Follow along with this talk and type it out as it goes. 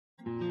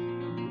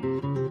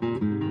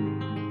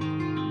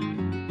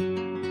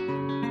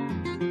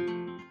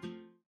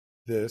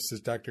This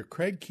is Dr.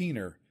 Craig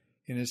Keener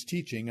in his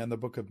teaching on the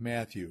book of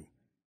Matthew.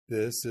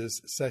 This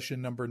is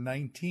session number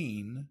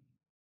 19,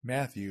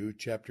 Matthew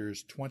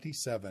chapters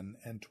 27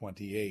 and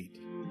 28.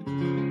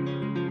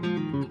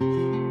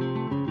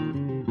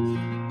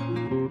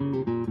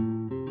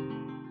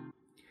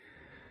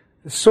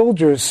 The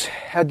soldiers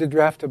had to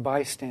draft a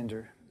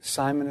bystander,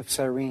 Simon of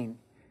Cyrene,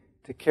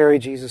 to carry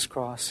Jesus'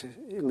 cross,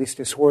 at least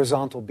his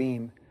horizontal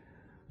beam,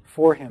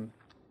 for him.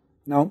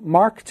 Now,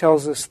 Mark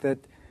tells us that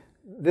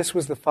this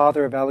was the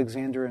father of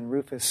Alexander and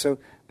Rufus, so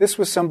this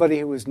was somebody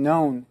who was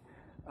known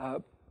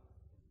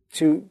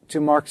to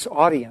Mark's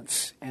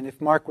audience. And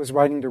if Mark was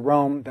writing to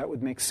Rome, that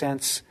would make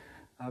sense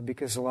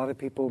because a lot of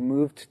people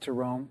moved to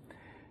Rome.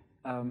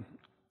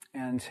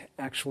 And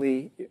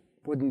actually, it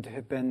wouldn't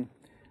have been...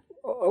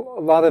 A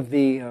lot of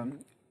the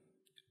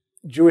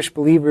Jewish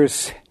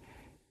believers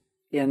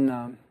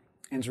in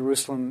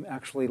Jerusalem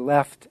actually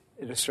left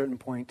at a certain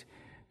point,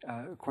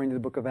 according to the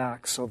book of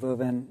Acts, although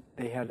then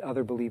they had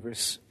other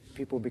believers,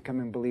 people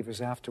becoming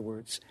believers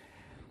afterwards.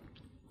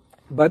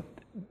 But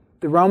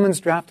the Romans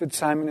drafted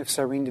Simon of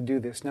Cyrene to do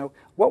this. Now,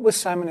 what was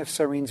Simon of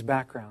Cyrene's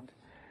background?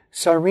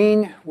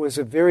 Cyrene was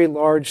a very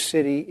large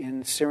city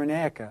in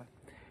Cyrenaica,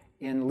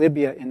 in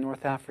Libya, in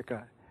North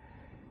Africa.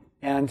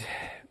 And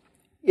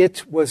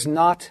it was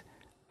not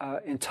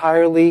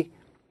entirely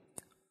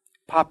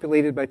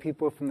populated by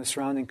people from the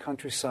surrounding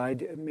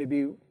countryside.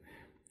 Maybe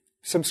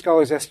some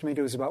scholars estimate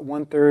it was about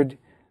one-third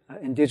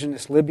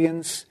indigenous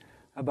Libyans,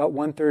 about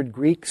one-third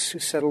Greeks who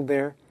settled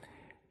there,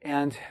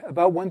 and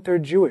about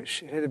one-third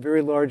Jewish. It had a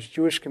very large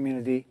Jewish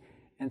community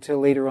until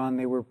later on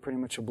they were pretty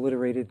much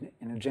obliterated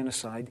in a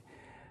genocide.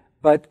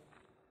 But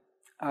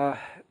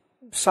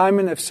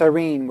Simon of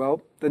Cyrene,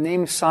 well, the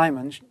name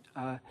Simon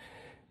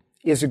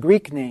is a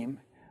Greek name,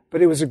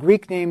 but it was a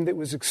Greek name that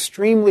was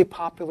extremely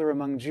popular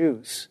among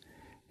Jews.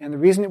 And the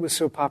reason it was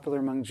so popular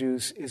among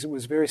Jews is it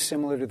was very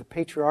similar to the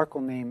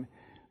patriarchal name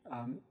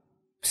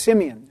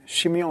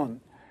Shimeon.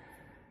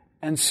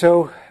 And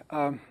so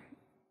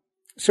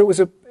it was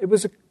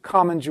a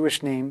common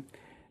Jewish name.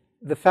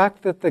 The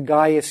fact that the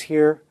guy is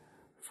here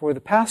for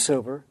the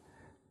Passover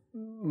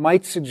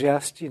might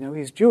suggest,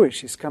 he's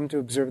Jewish. He's come to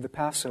observe the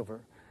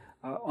Passover.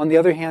 On the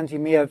other hand, he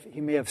may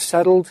have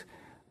settled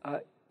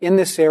in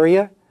this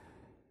area.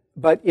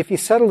 But if he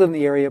settled in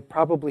the area,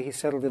 probably he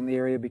settled in the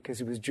area because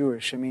he was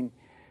Jewish. I mean,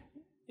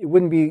 it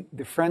wouldn't be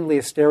the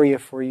friendliest area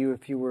for you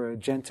if you were a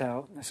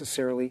Gentile,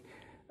 necessarily,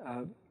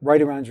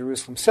 right around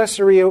Jerusalem.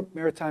 Caesarea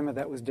Maritima,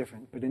 that was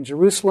different. But in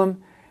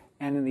Jerusalem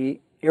and in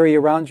the area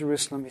around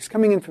Jerusalem, he's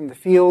coming in from the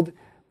field.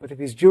 But if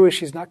he's Jewish,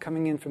 he's not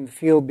coming in from the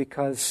field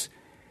because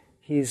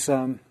he's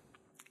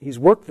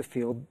worked the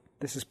field.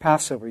 This is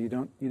Passover. You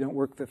don't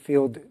work the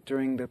field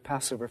during the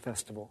Passover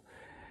festival.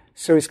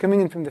 So he's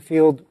coming in from the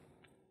field.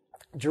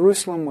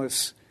 Jerusalem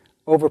was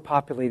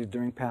overpopulated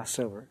during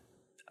Passover.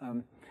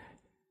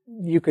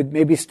 You could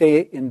maybe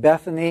stay in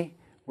Bethany,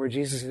 where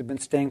Jesus had been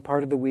staying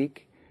part of the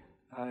week.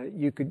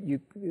 You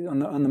could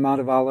on the Mount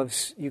of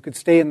Olives. You could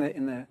stay in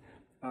the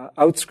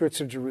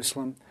outskirts of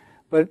Jerusalem.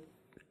 But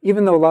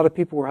even though a lot of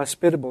people were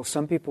hospitable,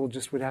 some people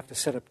just would have to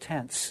set up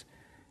tents.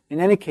 In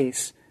any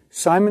case,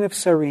 Simon of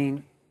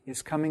Cyrene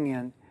is coming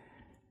in,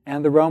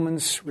 and the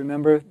Romans,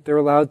 remember, they're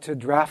allowed to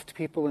draft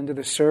people into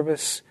the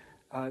service.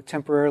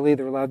 Temporarily,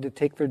 they're allowed to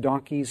take their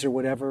donkeys or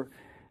whatever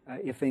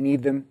if they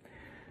need them.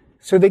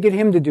 So they get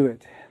him to do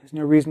it. There's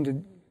no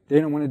reason they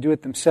don't want to do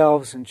it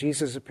themselves, and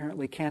Jesus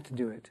apparently can't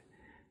do it.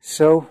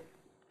 So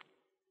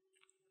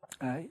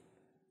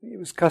it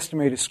was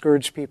customary to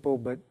scourge people,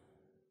 but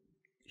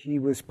he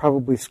was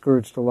probably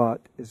scourged a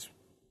lot.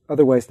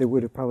 Otherwise, they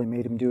would have probably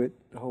made him do it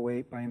the whole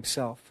way by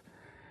himself.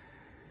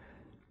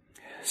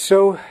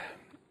 So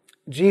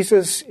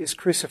Jesus is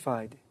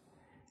crucified.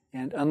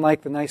 And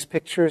unlike the nice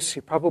pictures,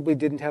 he probably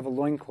didn't have a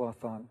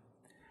loincloth on.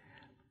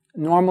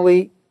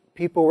 Normally,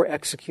 people were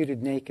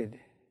executed naked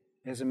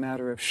as a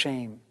matter of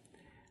shame.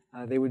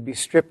 They would be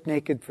stripped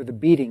naked for the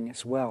beating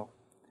as well.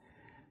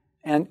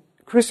 And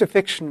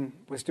crucifixion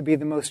was to be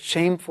the most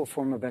shameful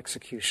form of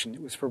execution.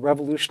 It was for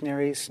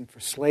revolutionaries and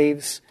for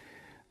slaves.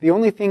 The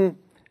only thing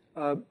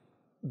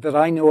that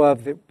I know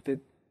of that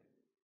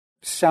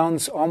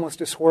sounds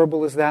almost as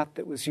horrible as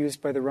that was used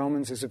by the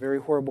Romans as a very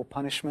horrible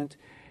punishment.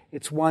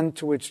 It's one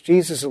to which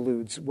Jesus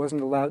alludes. It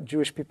wasn't allowed.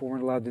 Jewish people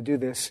weren't allowed to do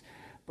this.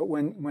 But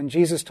when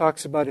Jesus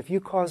talks about if you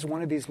cause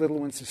one of these little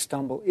ones to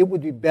stumble, it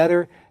would be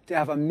better to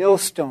have a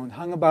millstone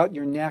hung about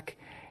your neck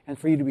and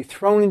for you to be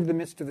thrown into the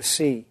midst of the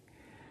sea.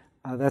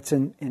 That's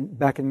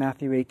back in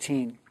Matthew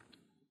 18.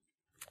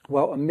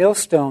 Well, a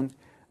millstone,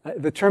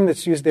 the term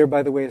that's used there,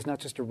 by the way, is not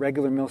just a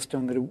regular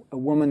millstone that a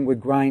woman would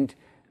grind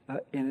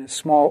in a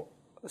small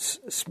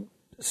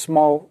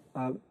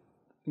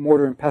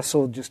mortar and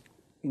pestle, just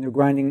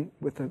grinding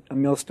with a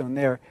millstone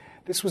there.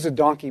 This was a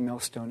donkey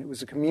millstone. It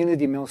was a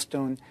community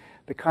millstone,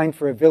 the kind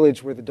for a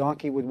village where the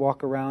donkey would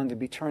walk around and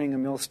be turning a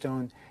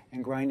millstone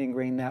and grinding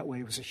grain that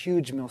way. It was a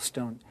huge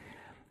millstone.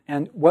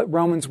 And what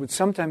Romans would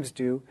sometimes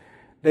do,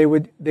 they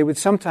would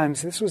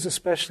sometimes, this was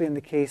especially in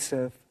the case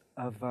of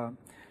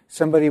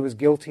somebody was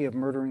guilty of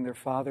murdering their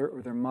father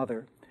or their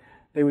mother,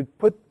 they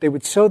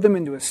would sew them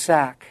into a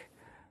sack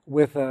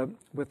with a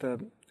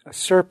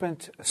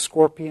serpent, a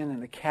scorpion,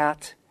 and a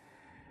cat,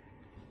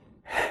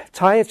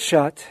 tie it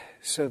shut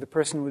so the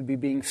person would be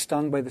being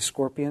stung by the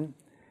scorpion,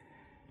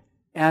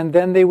 and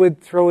then they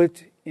would throw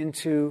it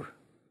into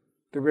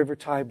the river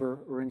Tiber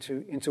or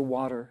into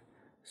water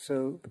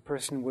so the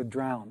person would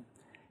drown.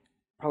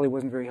 Probably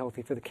wasn't very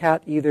healthy for the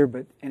cat either,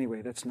 but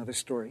anyway, that's another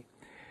story.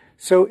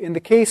 So in the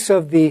case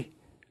of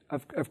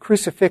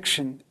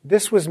crucifixion,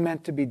 this was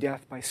meant to be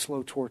death by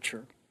slow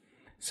torture.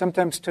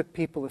 Sometimes took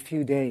people a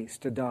few days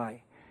to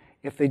die.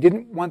 If they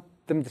didn't want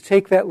them to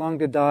take that long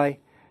to die,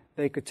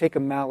 they could take a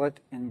mallet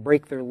and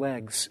break their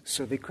legs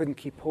so they couldn't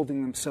keep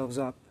holding themselves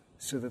up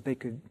so that they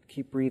could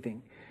keep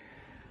breathing.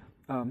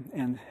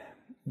 And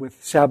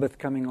with Sabbath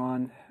coming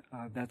on,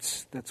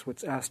 that's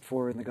what's asked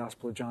for in the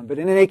Gospel of John. But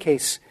in any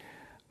case,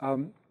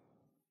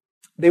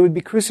 they would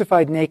be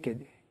crucified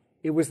naked.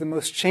 It was the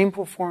most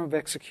shameful form of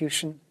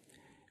execution.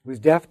 It was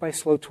death by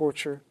slow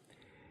torture.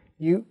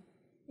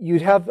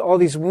 You'd have all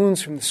these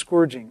wounds from the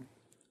scourging,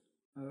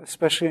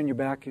 especially on your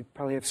back. You'd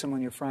probably have some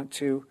on your front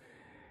too.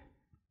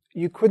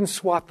 You couldn't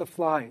swat the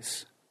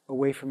flies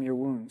away from your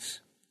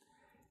wounds.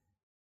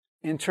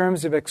 In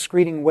terms of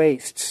excreting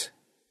wastes,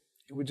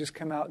 it would just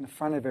come out in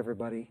front of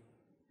everybody.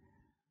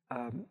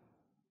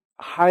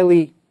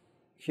 Highly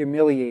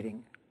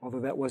humiliating, although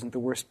that wasn't the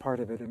worst part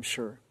of it, I'm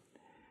sure.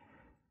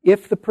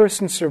 If the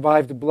person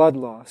survived blood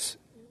loss,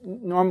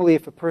 normally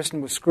if a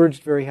person was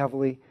scourged very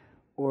heavily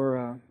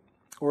or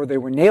they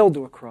were nailed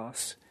to a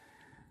cross,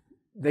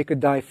 they could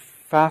die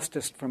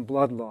fastest from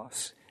blood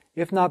loss.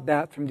 If not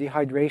that, from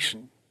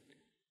dehydration,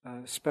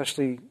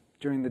 especially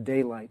during the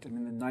daylight. I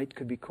mean, the night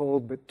could be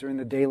cold, but during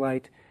the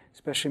daylight,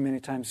 especially many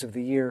times of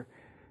the year,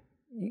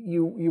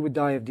 you would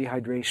die of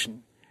dehydration.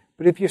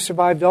 But if you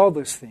survived all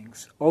those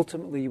things,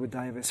 ultimately you would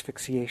die of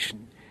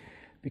asphyxiation.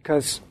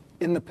 Because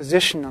in the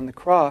position on the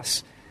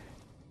cross,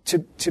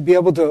 to be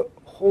able to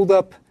hold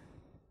up,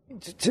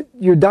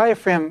 your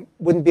diaphragm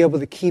wouldn't be able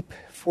to keep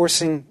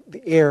forcing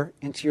the air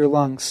into your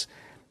lungs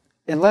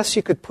unless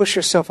you could push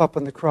yourself up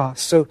on the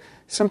cross. So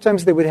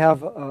sometimes they would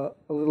have a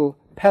little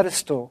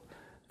pedestal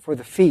for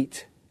the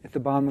feet at the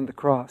bottom of the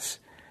cross.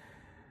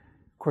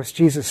 Of course,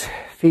 Jesus'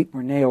 feet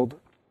were nailed.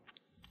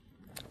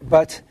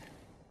 But,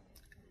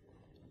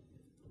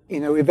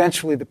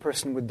 eventually the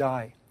person would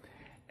die.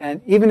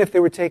 And even if they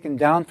were taken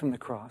down from the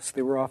cross,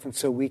 they were often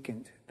so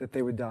weakened that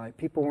they would die.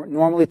 People weren't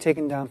normally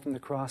taken down from the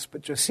cross,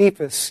 but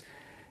Josephus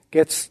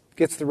gets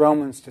the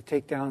Romans to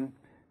take down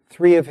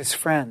 3 of his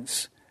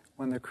friends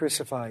when they're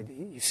crucified.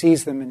 He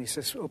sees them and he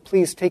says, "Oh,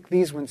 please take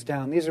these ones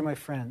down. These are my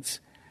friends."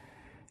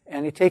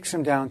 And he takes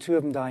them down. 2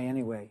 of them die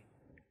anyway,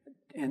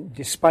 and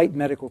despite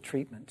medical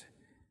treatment,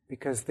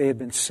 because they had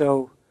been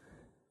so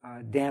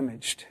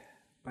damaged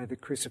by the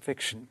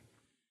crucifixion.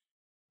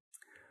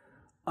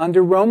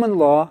 Under Roman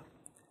law,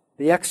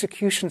 the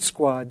execution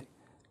squad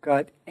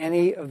got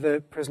any of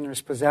the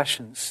prisoner's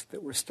possessions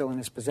that were still in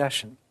his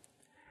possession.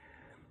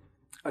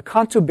 A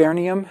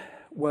contubernium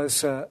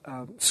was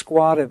a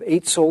squad of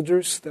 8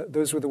 soldiers.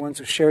 Those were the ones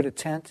who shared a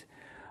tent.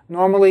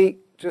 Normally,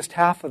 just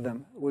half of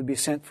them would be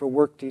sent for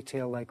work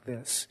detail like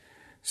this.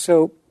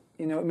 So,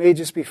 it may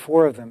just be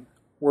 4 of them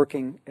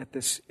working at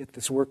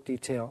this work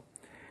detail.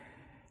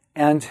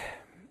 And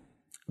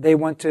they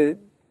want to,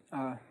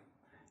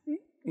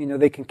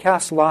 they can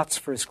cast lots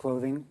for his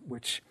clothing,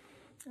 which,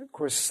 of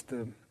course,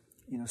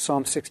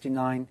 Psalm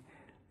 69,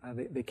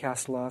 they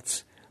cast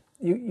lots.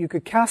 You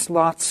could cast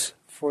lots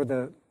for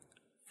the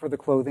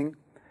clothing,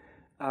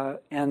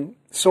 and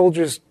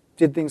soldiers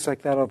did things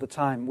like that all the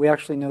time. We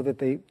actually know that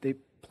they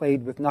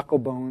played with knuckle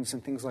bones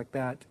and things like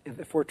that at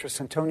the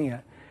Fortress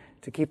Antonia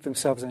to keep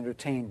themselves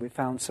entertained. We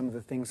found some of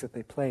the things that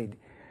they played.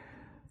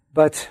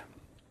 But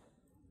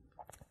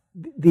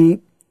the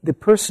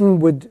person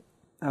would,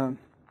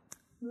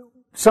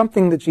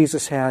 something that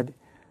Jesus had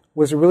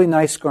was a really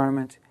nice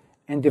garment,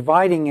 and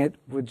dividing it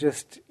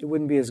it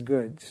wouldn't be as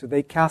good. So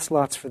they cast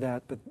lots for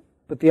that,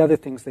 but the other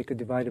things they could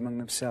divide among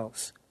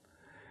themselves.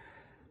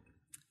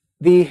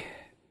 The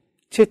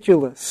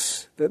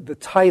titulus, the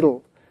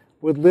title,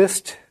 would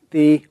list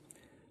the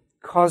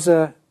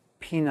causa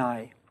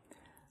peni.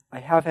 I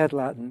have had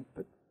Latin,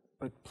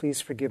 but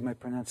please forgive my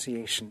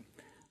pronunciation.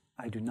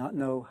 I do not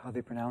know how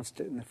they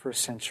pronounced it in the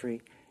 1st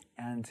century,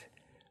 and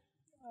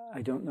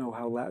I don't know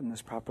how Latin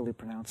is properly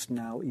pronounced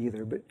now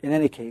either. But in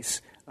any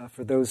case,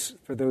 for those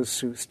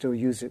who still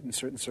use it in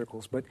certain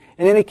circles. But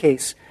in any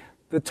case,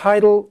 the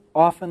title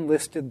often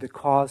listed the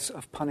cause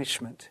of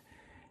punishment.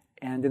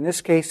 And in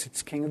this case,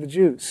 it's King of the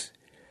Jews.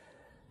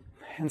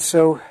 And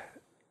so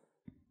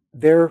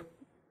they're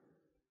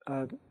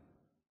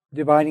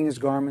dividing his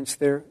garments.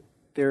 Their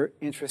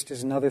interest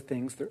is in other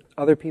things. There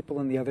are other people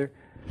in the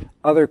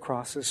other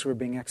crosses who are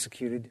being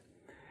executed.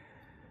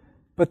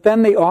 But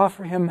then they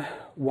offer him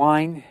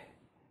wine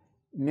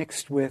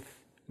mixed with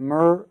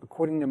myrrh,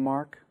 according to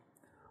Mark,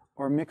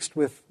 or mixed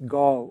with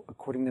gall,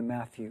 according to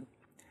Matthew.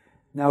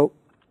 Now,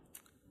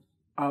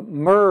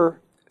 myrrh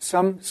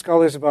some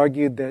scholars have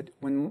argued that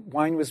when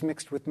wine was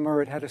mixed with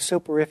myrrh, it had a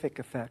soporific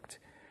effect.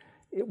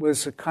 It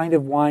was a kind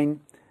of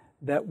wine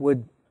that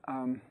would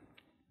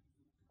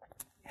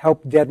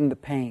help deaden the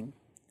pain.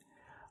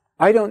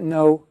 I don't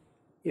know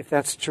if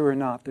that's true or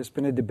not. There's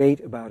been a debate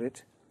about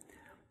it.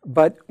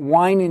 But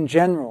wine in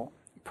general,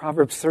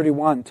 Proverbs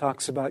 31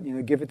 talks about,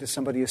 give it to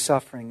somebody who's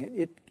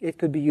suffering. It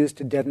could be used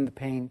to deaden the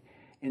pain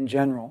in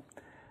general.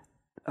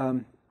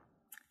 In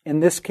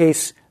this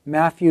case,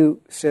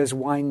 Matthew says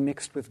wine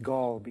mixed with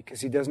gall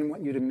because he doesn't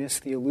want you to miss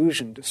the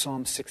allusion to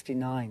Psalm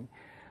 69,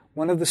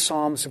 one of the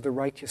Psalms of the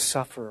righteous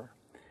sufferer.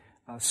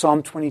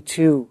 Psalm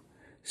 22,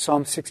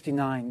 Psalm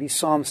 69. These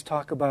Psalms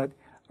talk about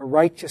a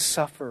righteous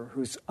sufferer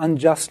who's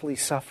unjustly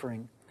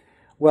suffering.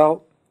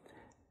 Well,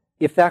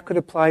 if that could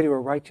apply to a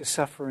righteous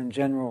sufferer in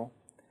general,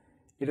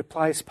 it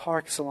applies par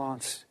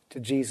excellence to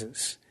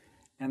Jesus.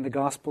 And the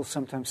Gospels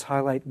sometimes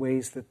highlight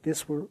ways that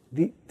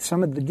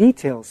some of the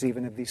details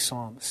even of these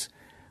Psalms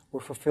were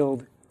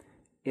fulfilled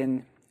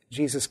in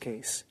Jesus'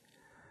 case.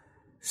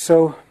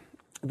 So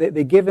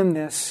they give him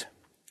this,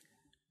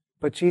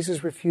 but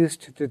Jesus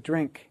refused to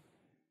drink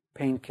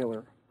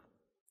painkiller.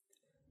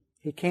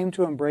 He came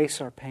to embrace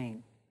our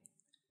pain,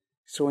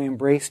 so he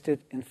embraced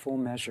it in full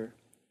measure.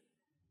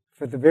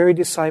 For the very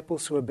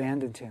disciples who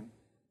abandoned him,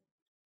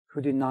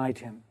 who denied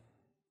him,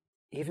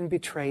 even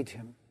betrayed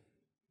him,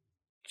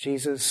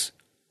 Jesus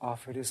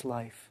offered his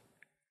life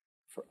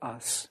for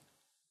us.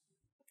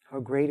 How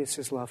great is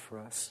his love for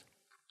us.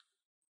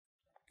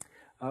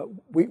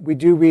 We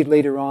do read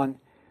later on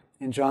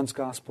in John's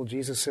Gospel,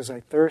 Jesus says, I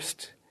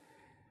thirst,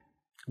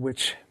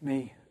 which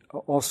may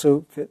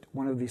also fit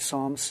one of these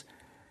Psalms.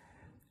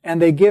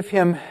 And they give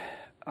him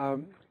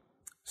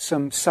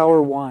some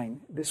sour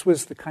wine. This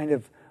was the kind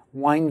of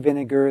wine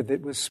vinegar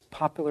that was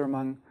popular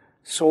among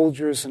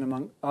soldiers and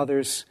among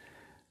others,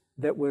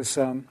 that was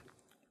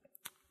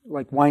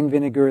like wine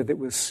vinegar that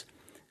was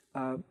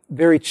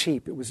very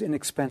cheap. It was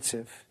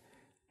inexpensive,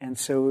 and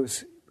so it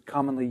was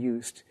commonly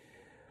used.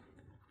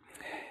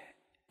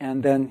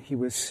 And then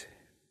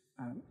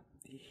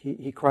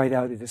he cried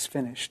out, it is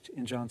finished,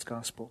 in John's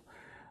Gospel.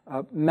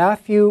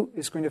 Matthew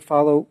is going to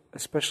follow,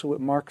 especially what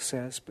Mark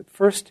says, but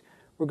first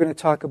we're going to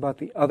talk about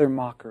the other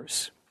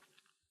mockers.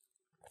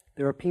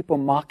 There are people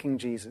mocking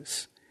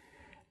Jesus,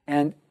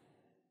 and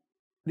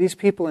these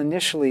people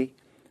initially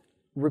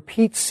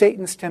repeat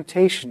Satan's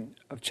temptation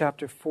of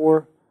chapter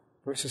 4,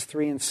 verses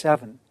 3 and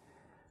 7,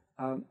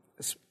 and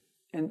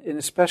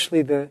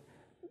especially the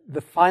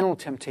final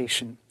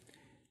temptation.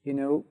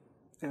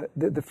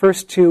 The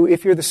first two,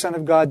 if you're the Son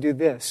of God, do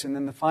this, and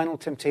then the final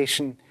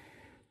temptation,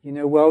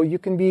 well, you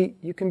can be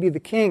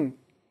the king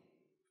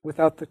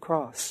without the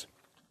cross.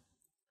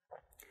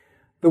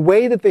 The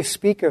way that they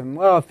speak of him,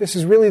 well, if this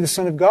is really the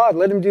Son of God,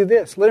 let him do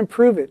this, let him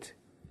prove it.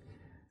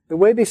 The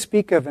way they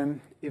speak of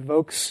him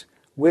evokes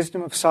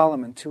Wisdom of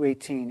Solomon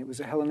 2:18. It was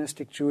a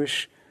Hellenistic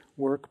Jewish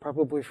work,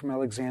 probably from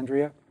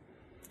Alexandria,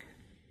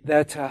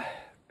 that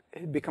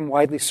had become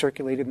widely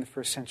circulated in the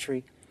first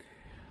century.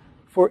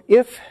 For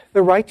if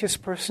the righteous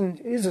person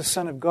is a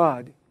son of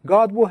God,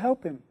 God will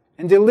help him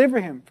and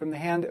deliver him from the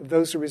hand of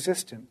those who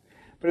resist him.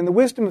 But in the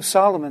Wisdom of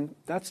Solomon,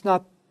 that's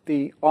not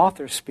the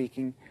author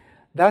speaking.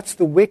 That's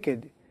the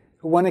wicked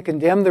who want to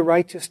condemn the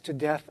righteous to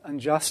death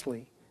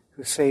unjustly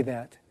who say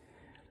that.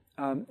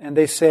 And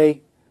they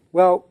say,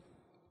 well,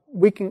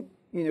 we can,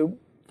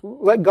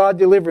 let God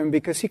deliver him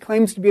because he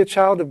claims to be a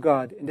child of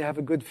God and to have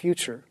a good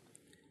future.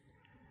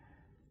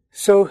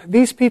 So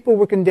these people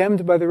were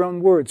condemned by their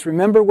own words.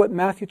 Remember what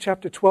Matthew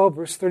chapter 12,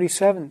 verse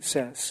 37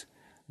 says.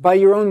 By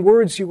your own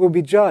words you will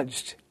be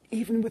judged,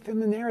 even within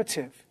the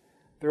narrative.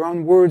 Their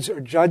own words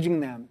are judging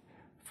them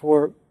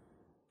for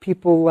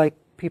people like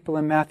people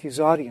in Matthew's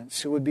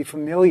audience who would be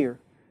familiar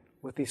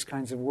with these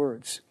kinds of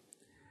words.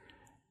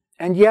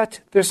 And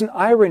yet there's an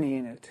irony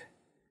in it.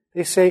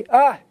 They say,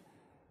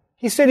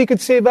 he said he could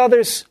save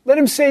others. Let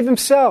him save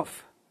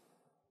himself.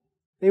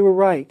 They were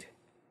right,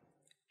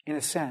 in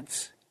a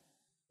sense.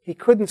 He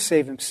couldn't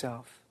save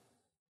himself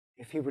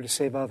if he were to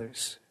save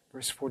others.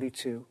 Verse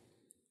 42.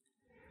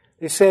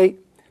 They say,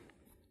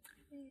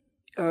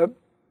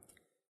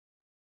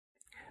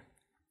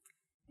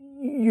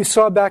 you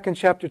saw back in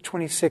chapter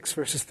 26,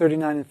 verses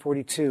 39 and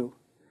 42,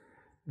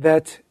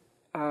 that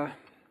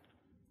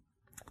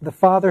the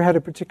Father had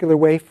a particular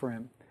way for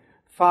him.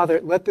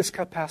 Father, let this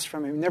cup pass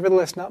from him.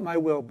 Nevertheless, not my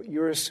will, but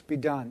yours be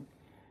done.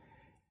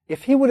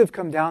 If he would have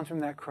come down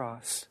from that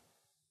cross,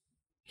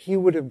 he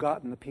would have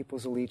gotten the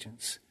people's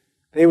allegiance.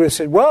 They would have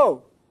said,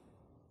 whoa,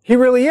 he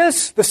really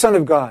is the Son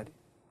of God.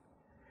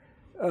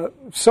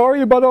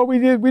 Sorry about all we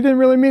did. We didn't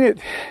really mean it.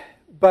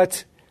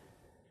 But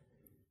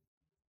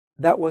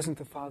that wasn't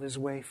the Father's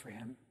way for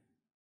him.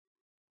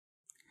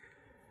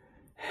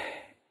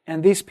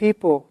 And these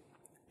people,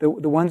 the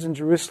ones in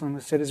Jerusalem who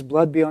said, his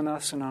blood be on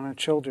us and on our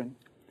children,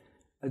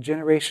 a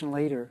generation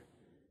later,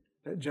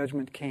 that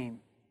judgment came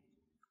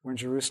when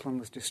Jerusalem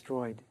was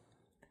destroyed.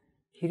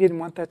 He didn't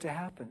want that to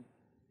happen.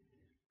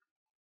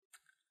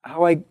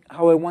 How I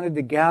wanted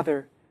to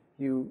gather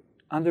you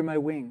under my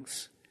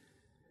wings.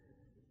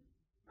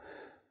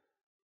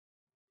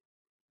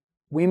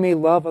 we may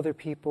love other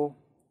people.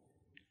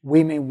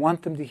 We may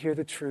want them to hear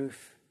the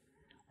truth.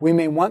 We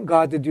may want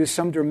God to do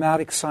some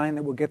dramatic sign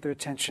that will get their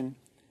attention.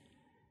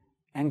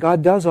 And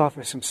God does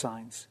offer some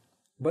signs.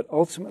 But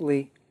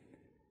ultimately,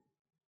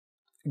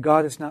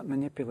 God is not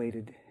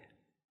manipulated.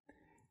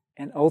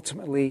 And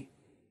ultimately,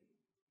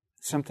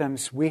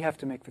 sometimes we have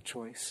to make the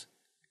choice.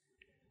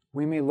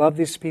 We may love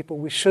these people.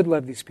 We should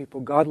love these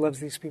people. God loves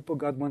these people.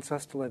 God wants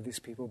us to love these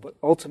people. But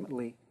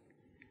ultimately,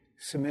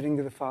 submitting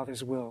to the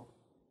Father's will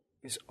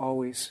is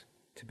always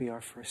to be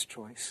our first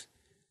choice,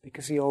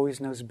 because He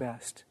always knows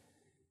best.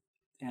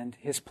 And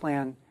His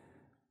plan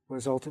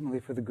was ultimately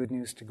for the good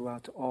news to go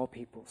out to all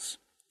peoples.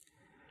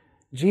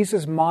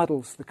 Jesus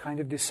models the kind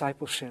of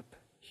discipleship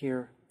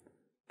here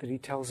that He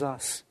tells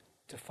us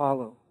to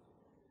follow.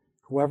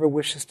 Whoever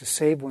wishes to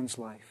save one's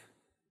life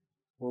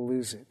will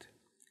lose it.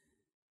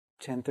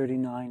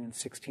 10:39 and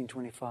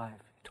 16:25. He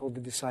told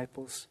the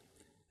disciples,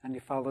 and He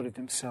followed it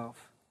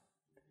Himself.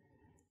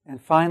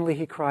 And finally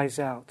He cries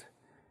out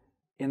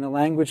in the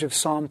language of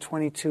Psalm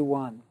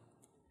 22:1.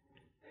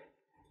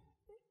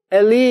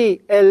 Eli,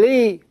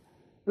 Eli,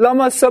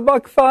 lama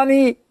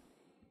sabachthani.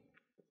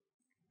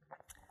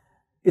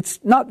 It's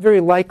not very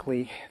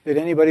likely that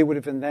anybody would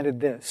have invented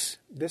this.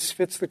 This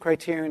fits the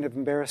criterion of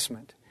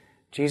embarrassment.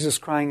 Jesus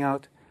crying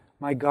out,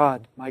 my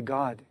God,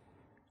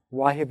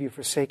 why have you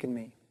forsaken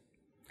me?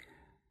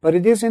 But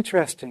it is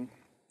interesting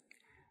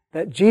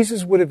that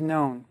Jesus would have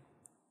known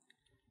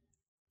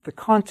the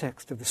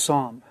context of the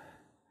psalm.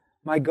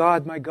 My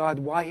God,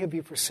 why have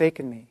you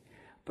forsaken me?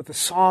 But the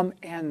psalm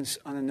ends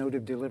on a note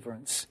of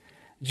deliverance.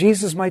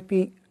 Jesus might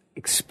be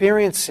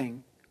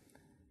experiencing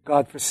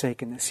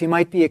God-forsakenness. He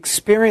might be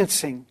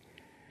experiencing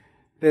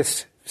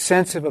this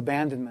sense of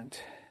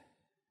abandonment,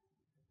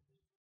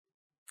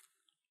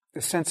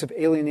 the sense of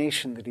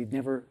alienation that he'd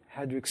never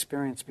had to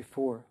experience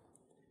before.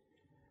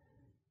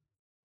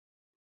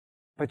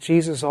 But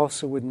Jesus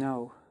also would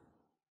know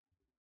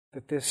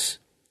that this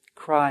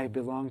cry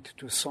belonged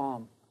to a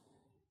psalm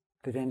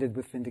that ended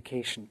with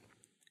vindication.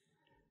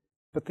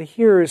 But the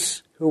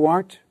hearers who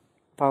aren't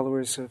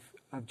followers of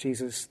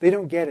Jesus, they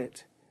don't get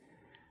it.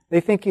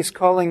 They think he's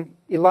calling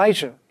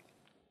Elijah.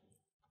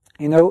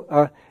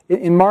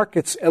 In Mark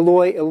it's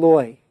Eloi,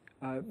 Eloi.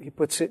 He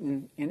puts it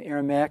in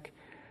Aramaic.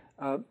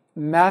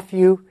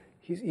 Matthew,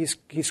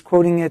 he's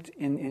quoting it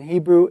in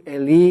Hebrew,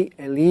 Eli,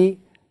 Eli,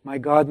 my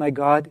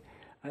God.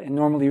 And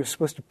normally you're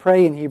supposed to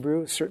pray in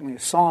Hebrew, certainly a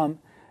psalm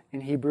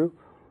in Hebrew.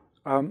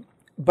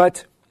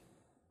 But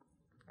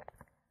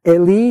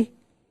Eli,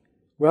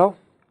 well,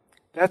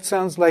 that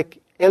sounds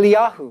like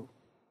Eliyahu,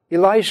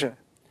 Elijah.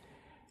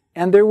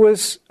 And there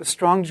was a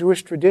strong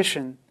Jewish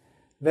tradition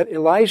that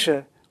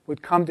Elijah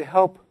would come to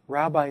help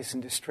rabbis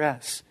in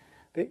distress.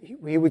 That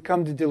he would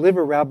come to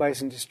deliver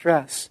rabbis in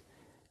distress.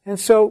 And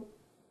so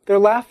they're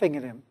laughing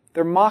at him.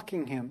 They're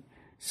mocking him,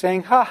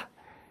 saying,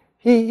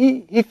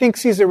 he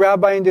thinks he's a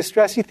rabbi in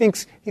distress. He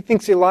thinks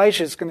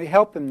Elijah is going to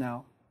help him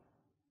now.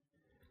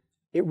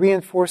 It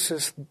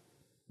reinforces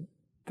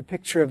the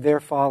picture of their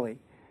folly.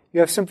 You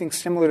have something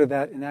similar to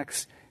that in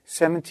Acts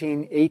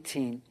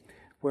 17:18,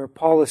 where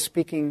Paul is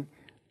speaking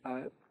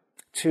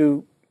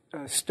to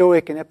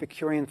Stoic and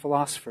Epicurean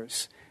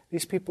philosophers.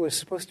 These people are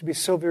supposed to be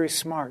so very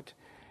smart.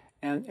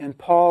 And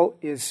Paul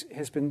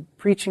has been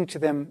preaching to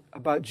them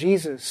about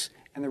Jesus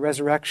and the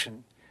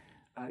resurrection.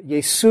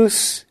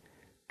 Jesus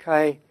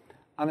kai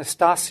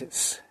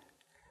Anastasis.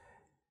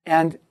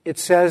 And it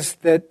says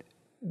that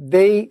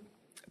they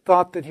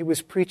thought that he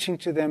was preaching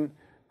to them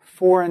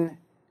foreign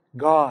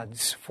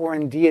gods,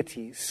 foreign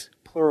deities,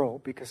 plural,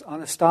 because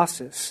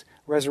Anastasis,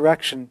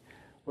 resurrection,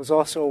 was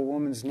also a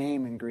woman's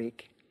name in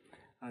Greek.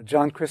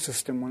 John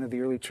Chrysostom, one of the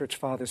early church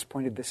fathers,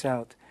 pointed this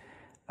out.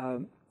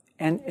 And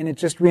it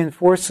just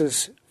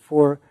reinforces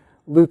for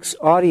Luke's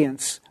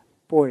audience,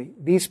 boy,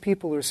 these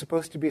people are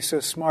supposed to be so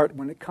smart.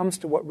 When it comes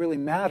to what really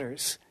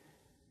matters,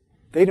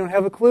 they don't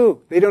have a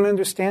clue. They don't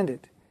understand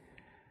it.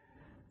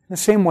 In the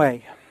same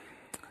way,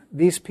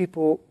 these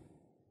people,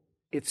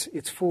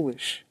 it's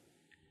foolish.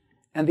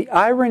 And the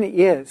irony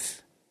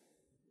is,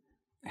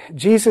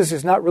 Jesus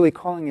is not really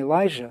calling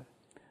Elijah.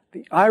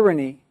 The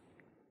irony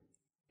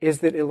is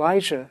that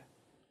Elijah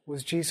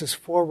was Jesus'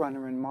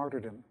 forerunner in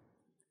martyrdom.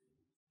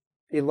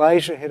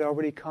 Elijah had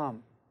already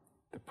come.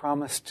 The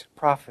promised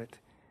prophet,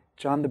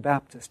 John the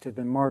Baptist, had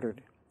been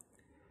martyred.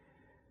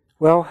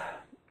 Well,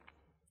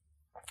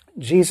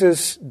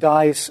 Jesus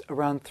dies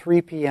around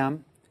 3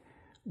 p.m.,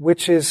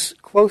 which is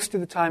close to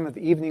the time of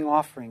the evening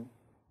offering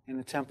in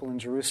the temple in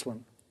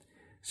Jerusalem.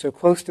 So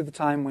close to the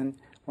time when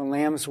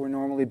lambs were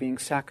normally being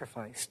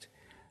sacrificed.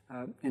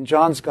 In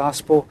John's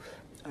Gospel,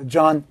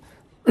 John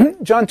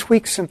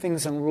tweaks some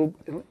things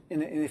in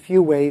a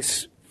few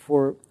ways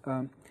for,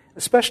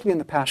 especially in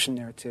the Passion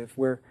narrative,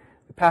 where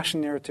the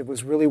Passion narrative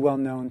was really well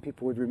known.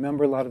 People would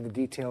remember a lot of the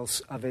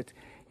details of it.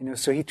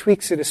 So he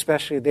tweaks it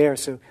especially there,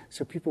 so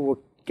people will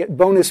get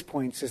bonus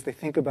points as they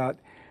think about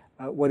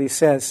what he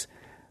says.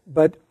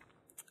 But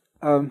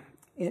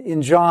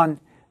in John,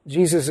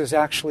 Jesus is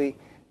actually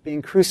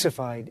being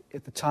crucified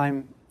at the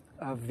time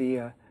of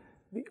the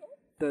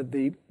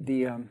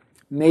the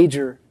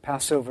major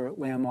Passover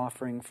lamb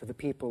offering for the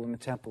people in the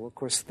temple. Of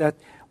course,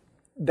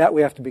 that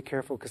we have to be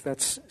careful because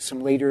that's some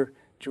later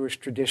Jewish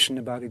tradition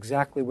about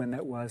exactly when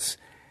that was.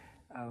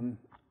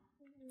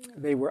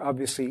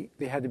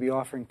 They had to be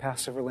offering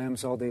Passover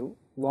lambs all day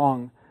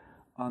long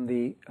on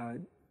the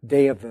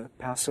day of the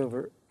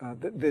Passover,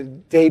 the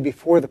day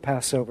before the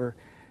Passover,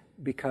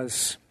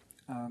 because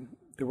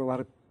there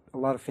were a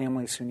lot of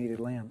families who needed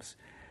lambs.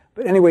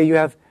 But anyway, you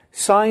have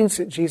signs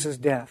at Jesus'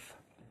 death.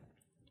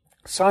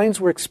 Signs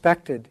were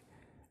expected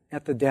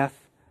at the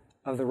death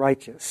of the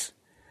righteous.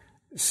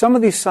 Some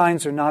of these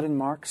signs are not in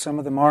Mark, some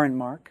of them are in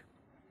Mark.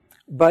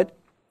 But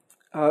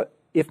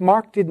if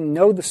Mark didn't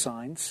know the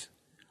signs,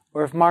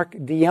 or if Mark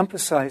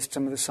de-emphasized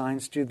some of the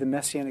signs due to the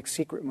messianic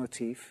secret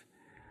motif,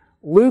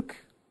 Luke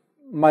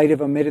might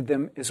have omitted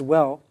them as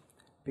well,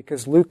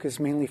 because Luke is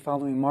mainly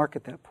following Mark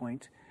at that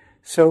point.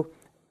 So,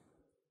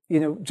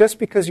 just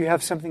because you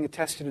have something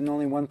attested in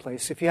only one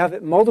place, if you have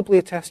it multiply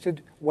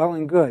attested, well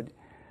and good.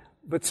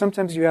 But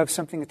sometimes you have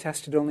something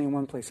attested only in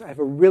one place. I have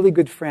a really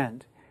good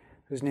friend,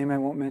 whose name I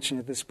won't mention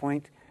at this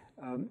point,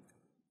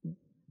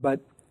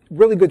 but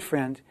really good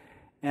friend,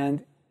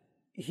 and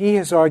he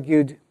has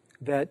argued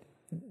that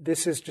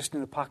this is just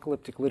an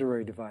apocalyptic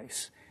literary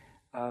device.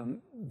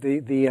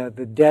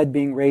 The dead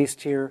being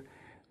raised here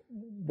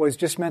was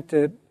just meant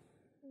to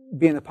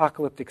be an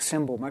apocalyptic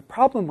symbol. My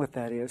problem with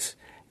that is,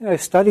 I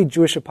studied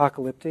Jewish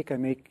apocalyptic. I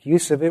make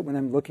use of it when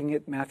I'm looking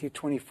at Matthew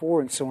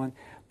 24 and so on.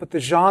 But the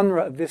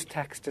genre of this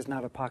text is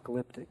not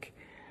apocalyptic.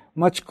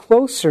 Much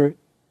closer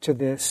to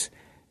this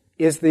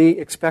is the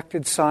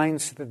expected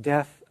signs of the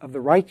death of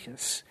the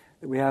righteous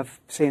that we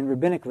have, say, in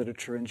rabbinic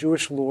literature. In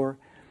Jewish lore,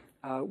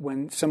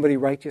 when somebody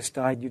righteous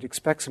died, you'd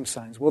expect some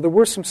signs. Well, there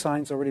were some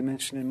signs already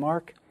mentioned in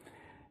Mark,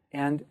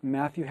 and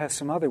Matthew has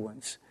some other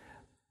ones.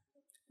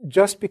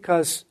 Just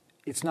because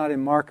it's not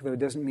in Mark, though,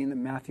 doesn't mean that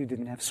Matthew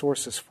didn't have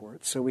sources for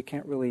it. So we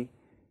can't really,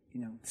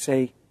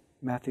 say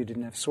Matthew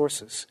didn't have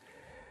sources.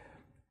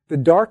 The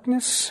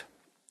darkness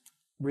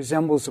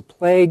resembles a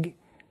plague.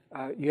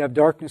 You have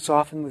darkness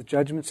often with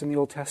judgments in the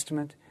Old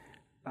Testament,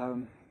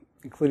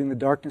 including the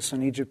darkness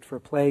on Egypt for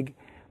a plague.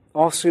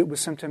 Also, it was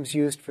sometimes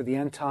used for the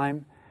end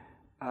time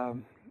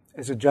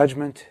as a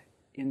judgment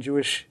in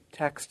Jewish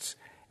texts.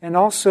 And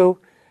also,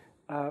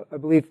 I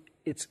believe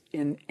it's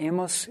in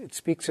Amos, it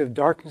speaks of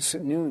darkness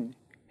at noon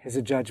as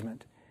a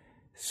judgment.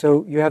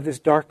 So you have this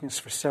darkness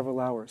for several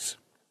hours.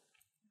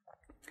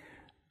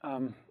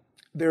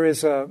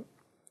 There's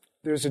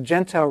a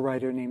Gentile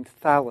writer named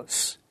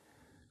Thallus,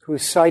 who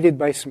is cited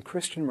by some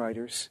Christian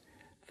writers.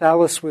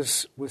 Thallus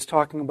was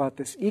talking about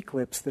this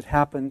eclipse that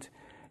happened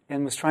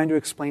and was trying to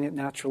explain it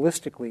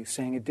naturalistically,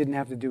 saying it didn't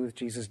have to do with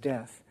Jesus'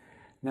 death.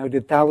 Now,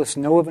 did Thallus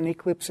know of an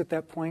eclipse at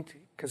that point?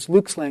 Because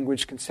Luke's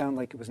language can sound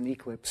like it was an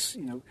eclipse,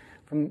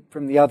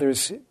 from the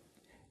others.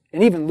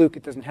 And even Luke,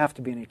 it doesn't have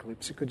to be an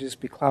eclipse. It could just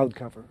be cloud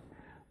cover.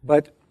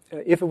 But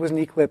if it was an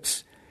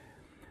eclipse,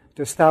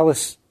 does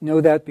Thallus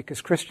know that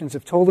because Christians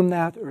have told him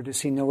that, or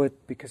does he know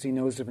it because he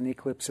knows of an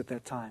eclipse at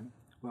that time?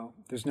 Well,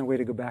 there's no way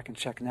to go back and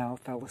check now.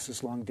 Thallus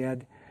is long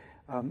dead.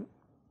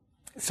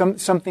 Some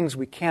things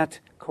we can't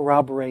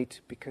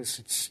corroborate because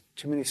it's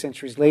too many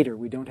centuries later.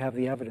 We don't have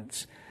the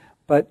evidence.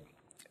 But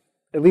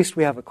at least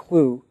we have a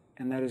clue,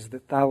 and that is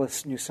that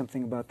Thallus knew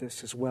something about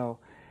this as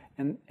well.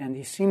 And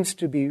he seems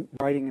to be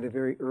writing at a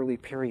very early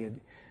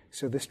period.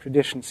 So this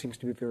tradition seems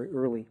to be very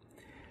early.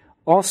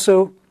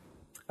 Also,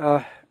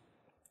 we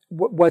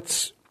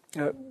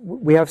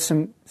have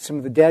some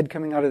of the dead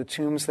coming out of the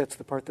tombs. That's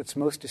the part that's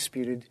most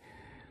disputed.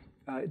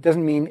 It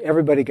doesn't mean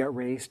everybody got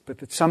raised, but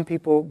that some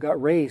people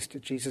got raised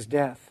at Jesus'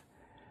 death.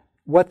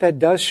 What that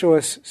does show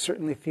us,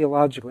 certainly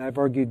theologically,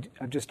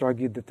 I've just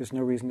argued that there's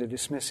no reason to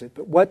dismiss it.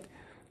 But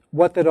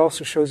what that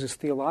also shows us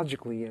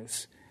theologically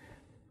is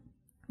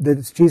that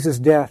it's Jesus'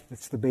 death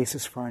that's the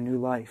basis for our new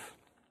life.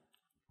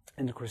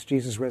 And of course,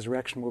 Jesus'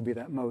 resurrection will be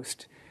that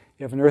most.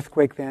 You have an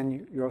earthquake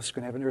then, you're also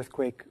going to have an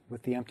earthquake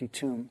with the empty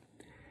tomb.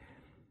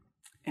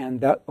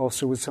 And that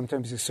also was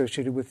sometimes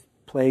associated with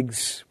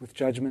plagues, with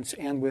judgments,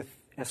 and with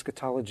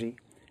eschatology,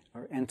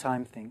 or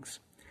end-time things.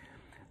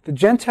 The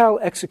Gentile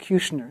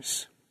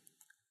executioners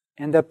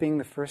end up being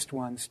the first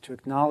ones to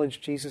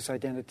acknowledge Jesus'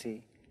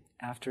 identity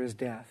after his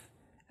death,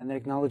 and they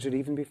acknowledge it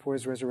even before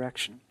his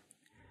resurrection.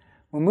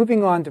 Well,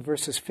 moving on to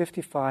verses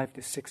 55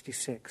 to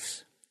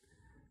 66,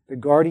 the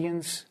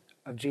guardians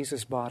of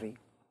Jesus' body.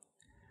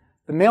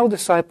 The male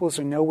disciples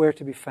are nowhere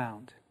to be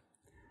found.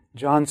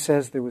 John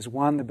says there was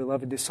one, the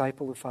beloved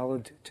disciple, who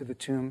followed to the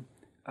tomb,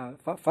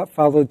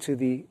 followed to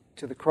the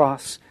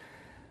cross.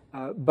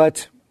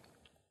 But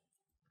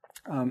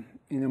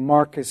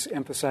Mark is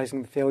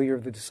emphasizing the failure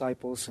of the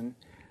disciples, and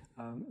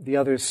the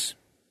others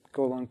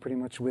go along pretty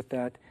much with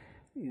that.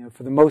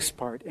 For the most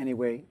part,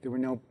 anyway, there were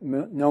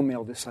no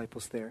male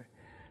disciples there.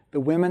 The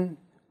women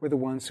were the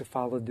ones who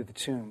followed to the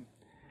tomb.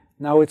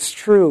 Now, it's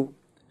true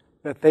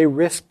that they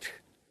risked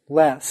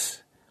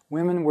less.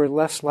 Women were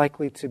less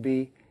likely to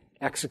be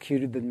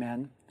executed than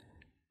men,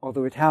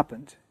 although it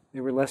happened. They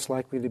were less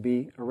likely to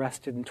be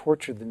arrested and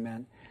tortured than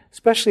men.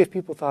 especially if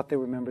people thought they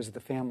were members of the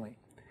family.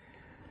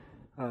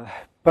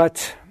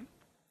 But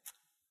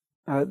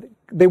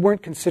they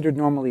weren't considered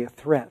normally a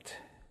threat.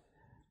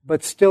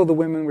 But still the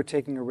women were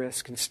taking a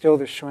risk, and still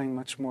they're showing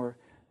much more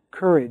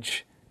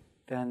courage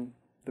than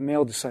the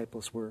male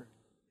disciples were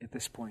at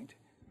this point.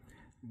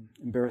 I'm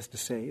embarrassed to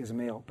say, as a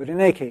male. But in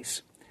any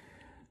case,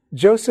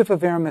 Joseph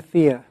of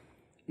Arimathea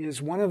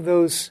is one of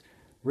those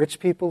rich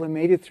people who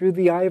made it through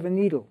the eye of a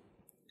needle.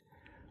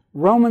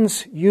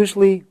 Romans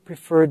usually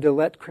preferred to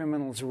let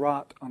criminals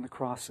rot on the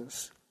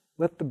crosses.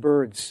 Let the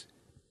birds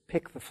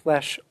pick the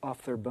flesh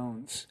off their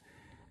bones.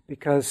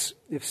 Because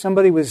if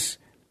somebody was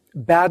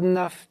bad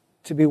enough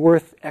to be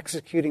worth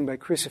executing by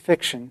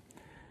crucifixion,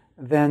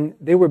 then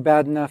they were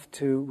bad enough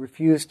to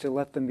refuse to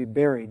let them be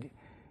buried,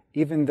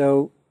 even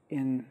though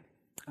in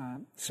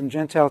some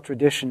Gentile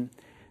tradition,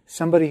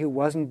 somebody who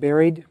wasn't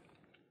buried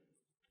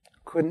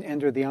couldn't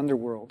enter the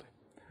underworld.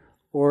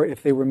 Or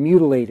if they were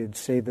mutilated,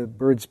 say the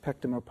birds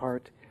pecked them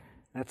apart,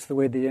 that's the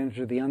way they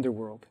entered the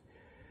underworld.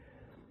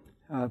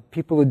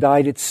 People who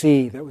died at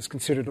sea, that was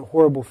considered a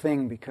horrible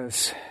thing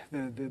because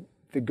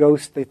the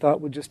ghost they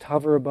thought would just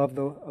hover above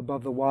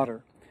the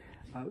water.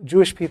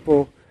 Jewish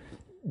people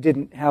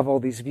didn't have all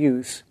these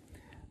views,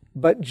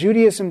 but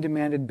Judaism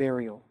demanded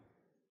burial.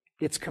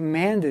 It's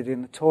commanded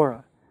in the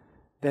Torah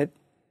that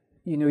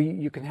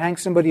you can hang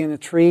somebody in a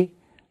tree,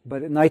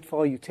 but at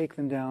nightfall you take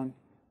them down,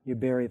 you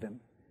bury them.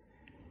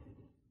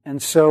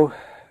 And so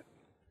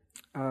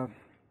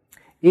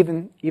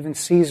even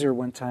Caesar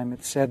one time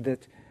had said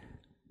that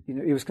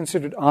it was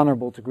considered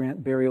honorable to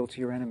grant burial to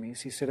your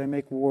enemies. He said, I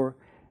make war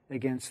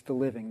against the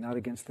living, not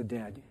against the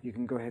dead. You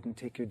can go ahead and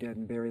take your dead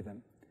and bury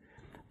them.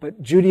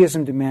 But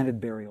Judaism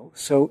demanded burial.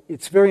 So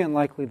it's very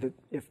unlikely that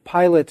if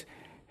Pilate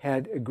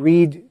had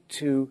agreed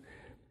to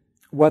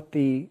what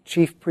the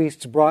chief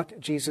priests brought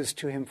Jesus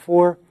to him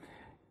for,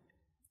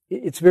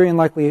 it's very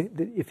unlikely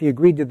that if he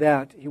agreed to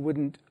that, he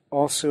wouldn't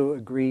also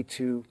agree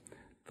to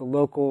the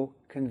local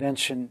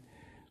convention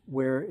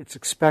where it's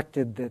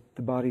expected that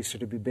the bodies are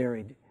to be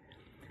buried.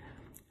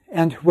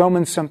 And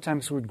Romans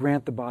sometimes would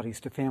grant the bodies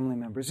to family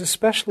members,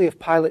 especially if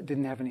Pilate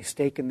didn't have any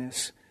stake in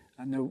this.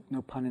 No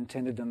pun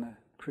intended on the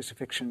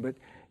crucifixion, but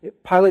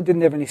Pilate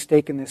didn't have any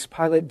stake in this.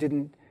 Pilate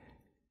didn't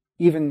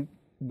even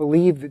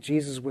believe that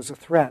Jesus was a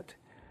threat.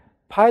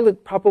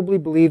 Pilate probably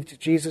believed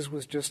Jesus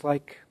was just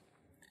like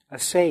a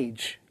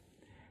sage.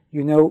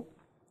 In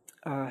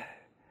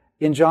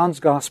John's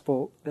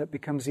Gospel, that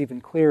becomes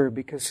even clearer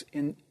because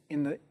in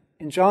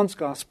John's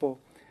Gospel,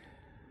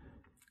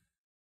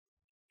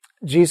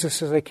 Jesus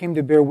says, I came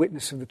to bear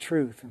witness of the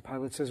truth. And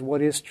Pilate says,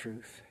 what is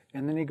truth?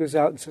 And then he goes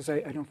out and says, I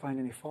don't find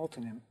any fault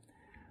in him.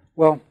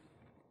 Well,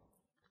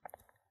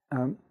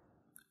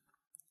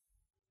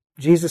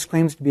 Jesus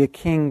claims to be a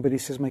king, but he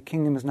says, my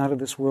kingdom is not of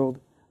this world.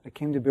 I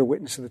came to bear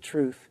witness of the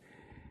truth.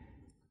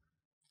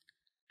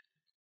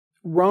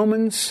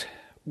 Romans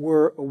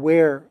were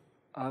aware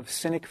of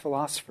cynic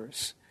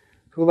philosophers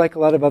who, like a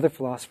lot of other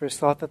philosophers,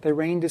 thought that they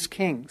reigned as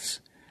kings.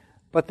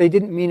 But they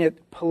didn't mean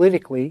it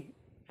politically.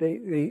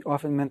 They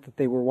often meant that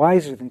they were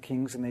wiser than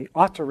kings and they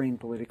ought to reign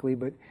politically.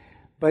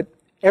 But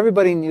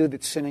everybody knew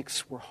that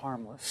cynics were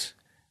harmless.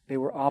 They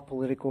were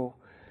apolitical.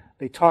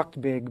 They talked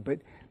big, but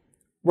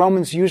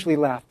Romans usually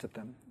laughed at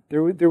them.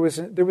 There was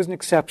an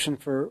exception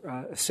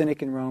for a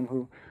cynic in Rome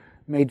who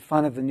made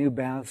fun of the new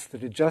baths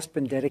that had just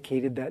been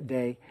dedicated that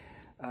day.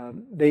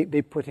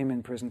 They put him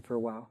in prison for a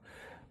while.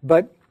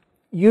 But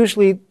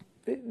usually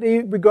they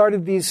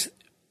regarded these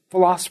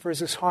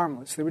philosophers as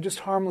harmless. They were just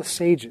harmless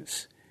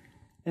sages.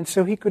 And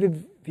so he could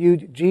have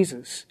viewed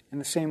Jesus in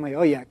the same way.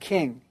 Oh yeah,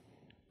 king.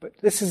 But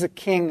this is a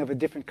king of a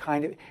different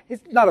kind.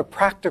 It's not a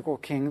practical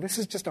king. This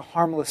is just a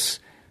harmless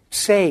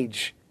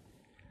sage.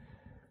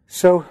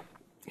 So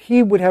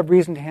he would have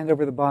reason to hand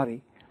over the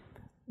body.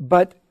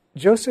 But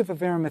Joseph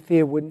of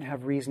Arimathea wouldn't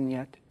have reason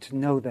yet to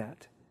know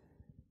that.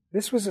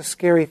 This was a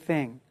scary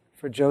thing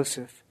for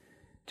Joseph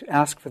to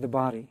ask for the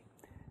body,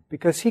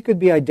 because he could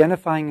be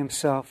identifying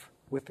himself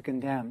with the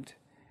condemned.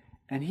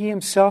 And he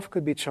himself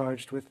could be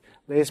charged with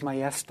les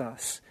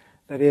majestas.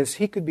 That is,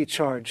 he could be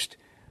charged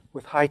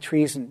with high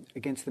treason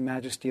against the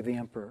majesty of the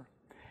emperor.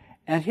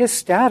 And his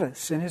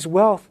status and his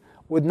wealth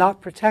would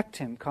not protect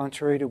him,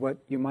 contrary to what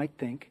you might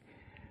think,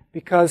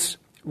 because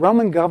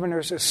Roman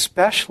governors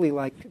especially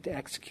liked to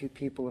execute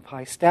people of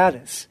high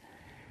status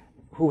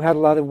who had a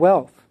lot of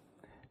wealth,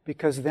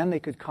 because then they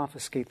could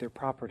confiscate their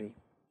property.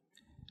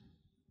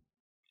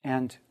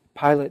 And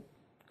Pilate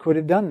could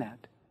have done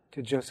that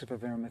to Joseph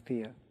of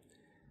Arimathea.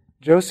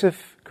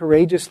 Joseph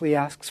courageously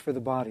asks for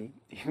the body,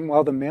 even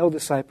while the male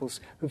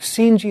disciples who've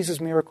seen Jesus'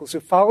 miracles,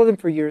 who've followed him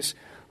for years,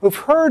 who've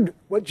heard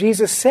what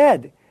Jesus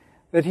said,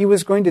 that he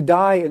was going to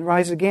die and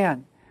rise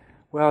again.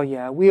 Well,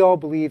 yeah, we all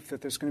believe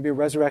that there's going to be a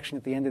resurrection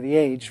at the end of the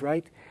age,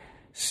 right?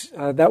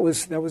 That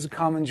was a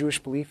common Jewish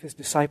belief. His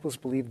disciples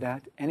believed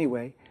that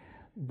anyway.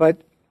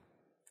 But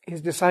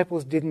his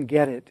disciples didn't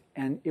get it,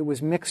 and it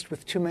was mixed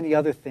with too many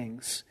other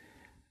things.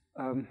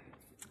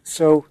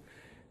 So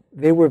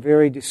they were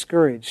very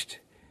discouraged.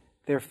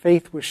 Their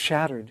faith was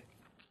shattered.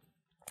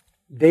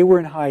 They were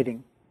in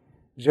hiding.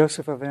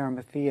 Joseph of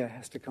Arimathea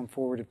has to come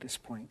forward at this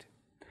point.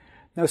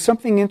 Now,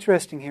 something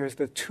interesting here is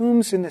the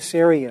tombs in this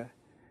area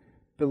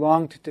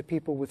belonged to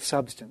people with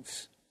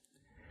substance.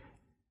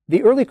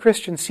 The early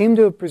Christians seem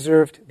to have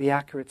preserved the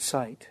accurate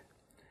site.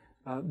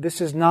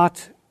 This is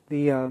not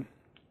the...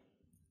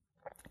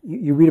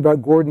 you read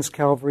about Gordon's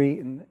Calvary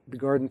and the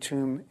Garden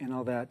Tomb and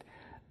all that.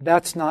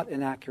 That's not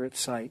an accurate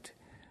site.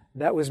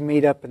 That was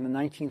made up in the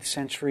 19th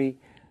century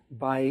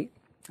by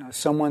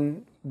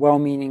someone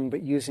well-meaning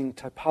but using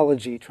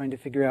typology, trying to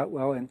figure out,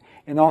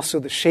 and also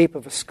the shape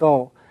of a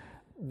skull.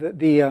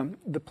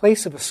 The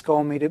place of a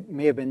skull may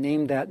have been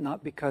named that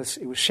not because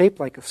it was shaped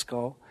like a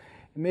skull.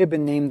 It may have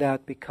been named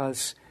that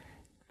because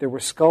there were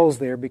skulls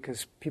there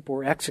because people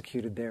were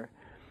executed there.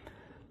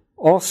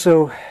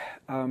 Also,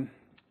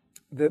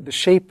 the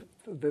shape,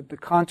 the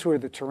contour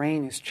of the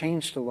terrain has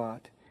changed a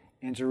lot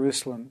in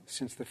Jerusalem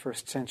since the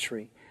first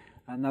century.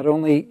 Not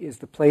only is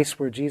the place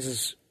where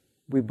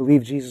we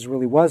believe Jesus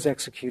really was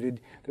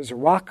executed, there's a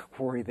rock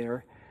quarry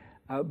there,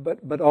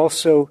 but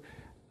also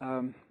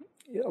a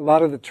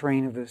lot of the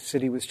terrain of the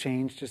city was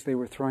changed as they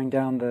were throwing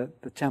down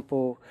the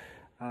temple,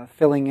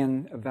 filling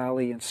in a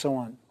valley, and so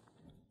on.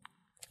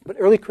 But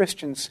early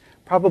Christians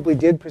probably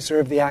did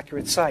preserve the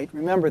accurate site.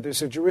 Remember,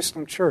 there's a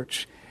Jerusalem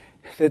church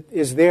that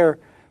is there,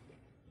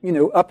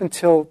 up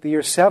until the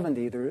year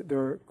 70. There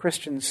are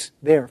Christians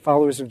there,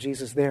 followers of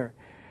Jesus there.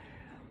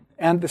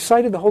 And the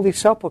site of the Holy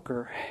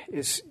Sepulchre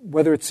is,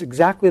 whether it's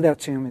exactly that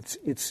tomb,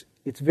 it's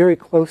very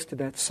close to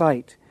that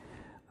site.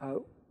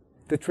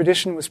 The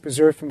tradition was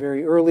preserved from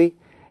very early,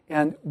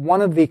 and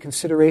one of the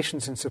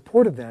considerations in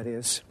support of that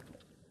is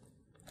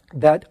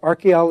that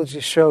archaeology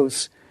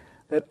shows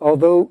that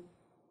although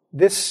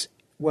this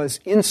was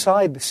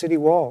inside the city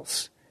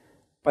walls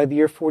by the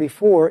year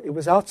 44, it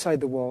was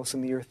outside the walls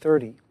in the year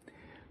 30.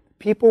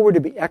 People were to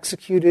be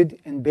executed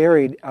and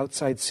buried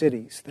outside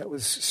cities. That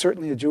was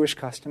certainly a Jewish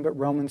custom, but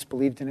Romans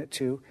believed in it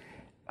too.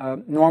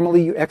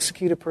 Normally, you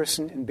execute a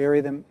person and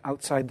bury them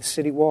outside the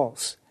city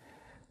walls.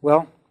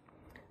 Well,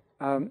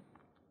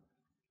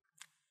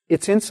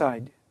 it's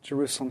inside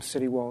Jerusalem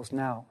city walls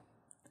now.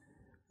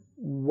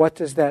 What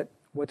does that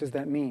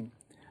mean?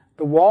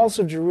 The walls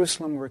of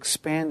Jerusalem were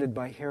expanded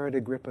by Herod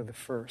Agrippa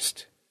I.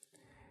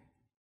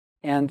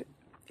 And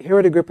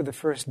Herod Agrippa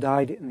I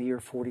died in the year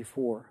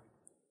 44.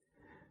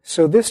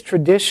 So this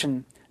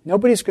tradition,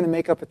 nobody's going to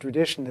make up a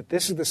tradition that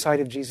this is the site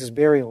of Jesus'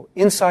 burial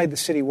inside the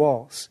city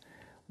walls,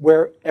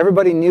 where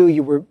everybody knew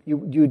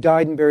you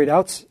died and buried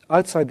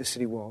outside the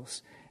city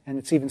walls. And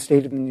it's even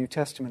stated in the New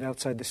Testament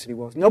outside the city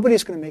walls.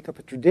 Nobody's going to make up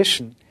a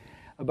tradition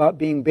about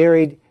being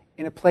buried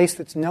in a place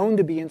that's known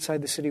to be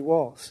inside the city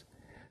walls.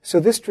 So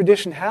this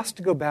tradition has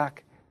to go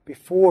back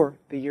before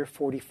the year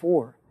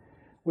 44,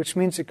 which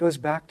means it goes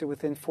back to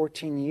within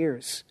 14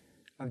 years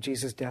of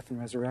Jesus' death and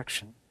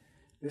resurrection.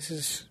 This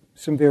is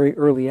some very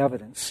early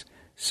evidence.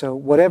 So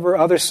whatever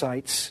other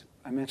sites,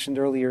 I mentioned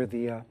earlier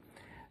the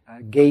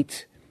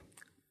gate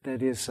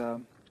that is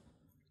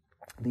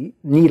the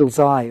needle's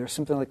eye or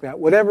something like that,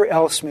 whatever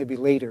else may be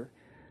later,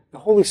 the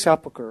Holy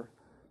Sepulchre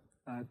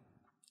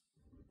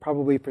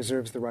probably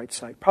preserves the right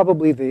site.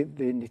 Probably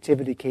the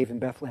Nativity Cave in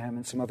Bethlehem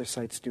and some other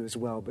sites do as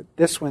well, but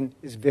this one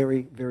is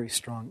very, very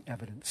strong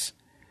evidence.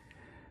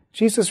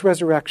 Jesus'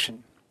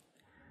 resurrection.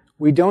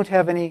 We don't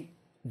have any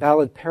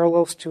valid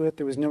parallels to it.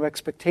 There was no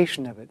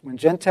expectation of it. When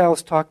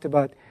Gentiles talked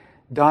about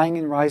dying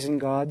and rising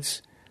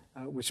gods,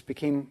 which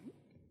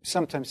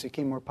sometimes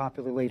became more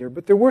popular later,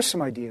 but there were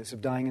some ideas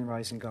of dying and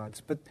rising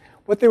gods. But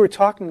what they were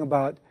talking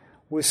about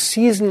was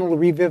seasonal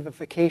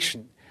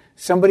revivification.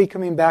 Somebody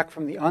coming back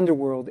from the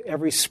underworld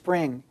every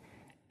spring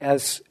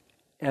as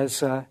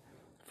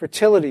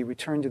fertility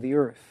returned to the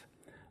earth.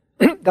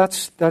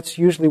 That's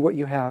usually what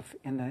you have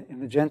in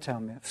the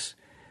Gentile myths.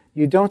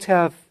 You don't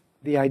have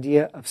the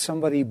idea of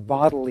somebody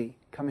bodily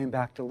coming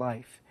back to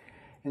life.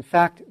 In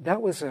fact,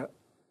 that was a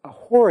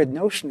horrid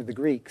notion of the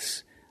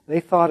Greeks.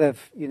 They thought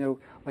of,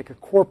 like a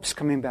corpse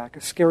coming back,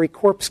 a scary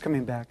corpse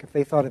coming back, if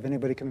they thought of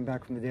anybody coming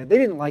back from the dead. They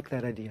didn't like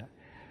that idea.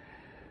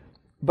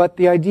 But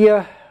the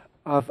idea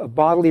of a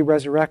bodily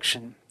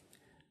resurrection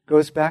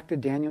goes back to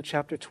Daniel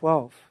chapter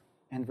 12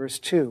 and verse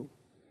 2.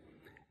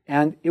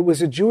 And it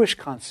was a Jewish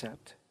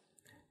concept.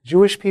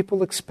 Jewish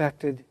people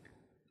expected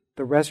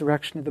the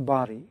resurrection of the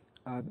body.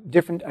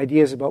 Different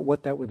ideas about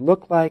what that would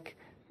look like,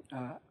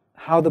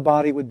 how the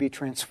body would be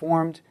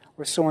transformed,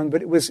 or so on.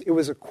 But it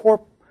was a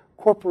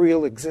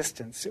corporeal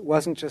existence. It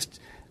wasn't just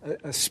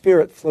a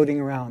spirit floating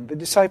around. The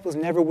disciples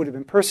never would have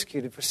been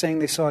persecuted for saying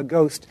they saw a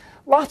ghost.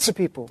 Lots of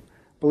people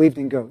believed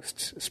in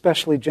ghosts,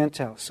 especially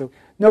Gentiles. So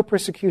no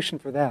persecution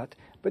for that.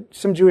 But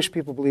some Jewish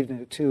people believed in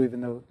it too,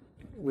 even though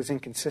it was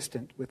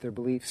inconsistent with their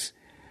beliefs.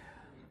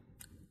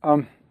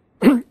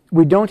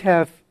 We don't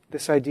have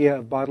this idea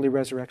of bodily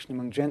resurrection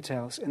among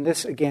Gentiles. And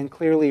this, again,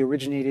 clearly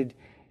originated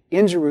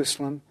in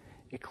Jerusalem.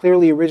 It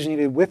clearly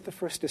originated with the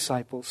first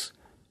disciples.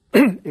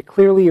 It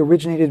clearly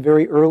originated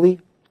very early.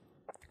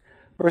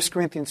 1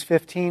 Corinthians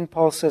 15,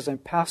 Paul says, I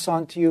pass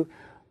on to you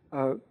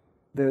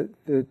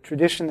the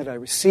tradition that I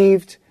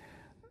received.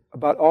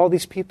 about all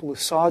these people who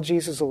saw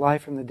Jesus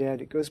alive from the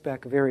dead, it goes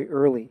back very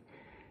early.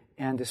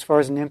 And as far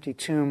as an empty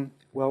tomb,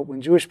 well,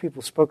 when Jewish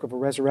people spoke of a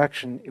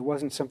resurrection, it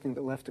wasn't something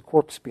that left a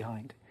corpse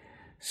behind.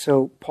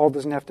 So Paul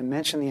doesn't have to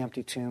mention the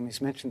empty tomb.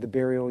 He's mentioned the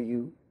burial.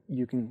 You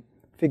can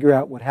figure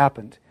out what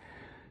happened.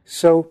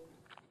 So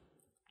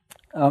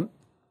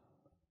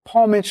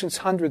Paul mentions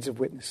hundreds of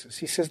witnesses.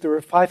 He says there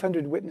are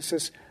 500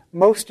 witnesses.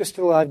 Most are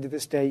still alive to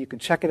this day. You can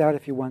check it out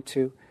if you want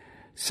to.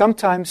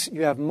 Sometimes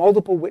you have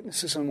multiple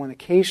witnesses on one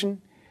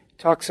occasion. It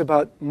talks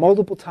about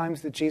multiple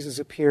times that Jesus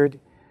appeared.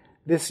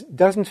 This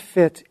doesn't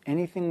fit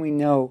anything we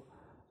know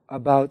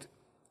about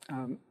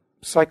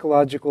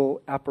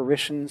psychological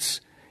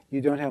apparitions. You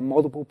don't have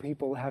multiple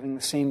people having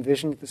the same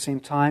vision at the same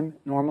time,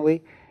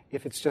 normally,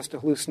 if it's just a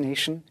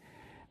hallucination.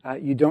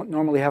 You don't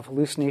normally have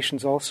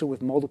hallucinations also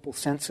with multiple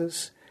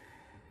senses.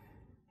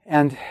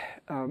 And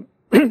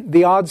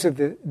the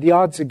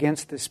odds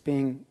against this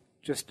being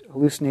just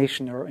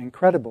hallucination are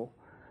incredible.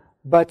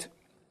 But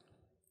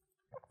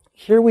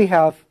here we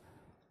have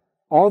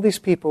all these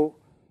people,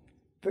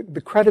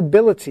 the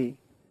credibility,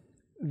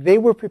 they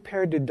were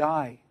prepared to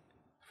die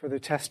for their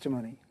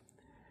testimony.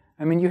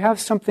 I mean, you have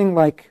something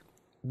like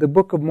the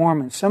Book of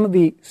Mormon. Some of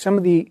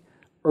the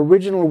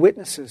original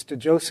witnesses to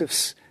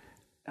Joseph's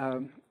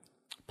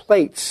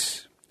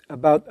plates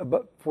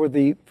for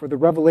the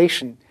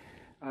revelation,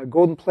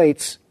 golden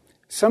plates.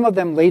 Some of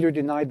them later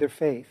denied their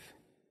faith.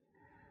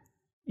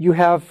 You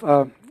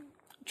have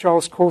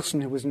Charles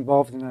Colson, who was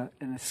involved in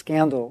a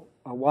scandal,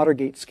 a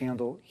Watergate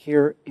scandal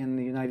here in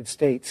the United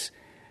States.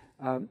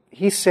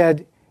 He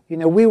said,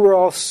 we were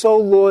all so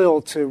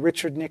loyal to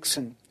Richard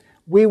Nixon.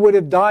 We would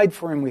have died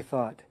for him, we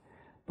thought.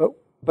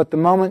 But the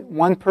moment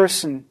one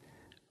person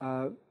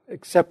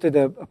accepted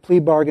a plea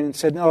bargain and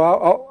said, no,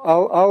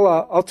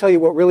 I'll tell you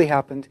what really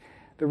happened,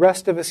 the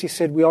rest of us, he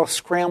said, we all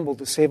scrambled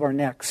to save our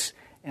necks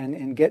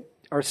and get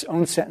our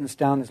own sentence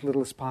down as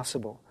little as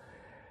possible.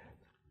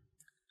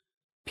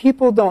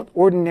 People don't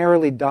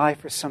ordinarily die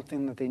for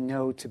something that they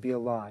know to be a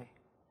lie,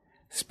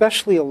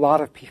 especially a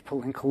lot of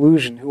people in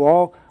collusion who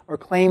all are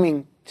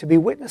claiming to be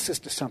witnesses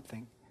to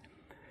something.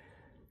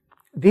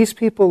 These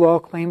people all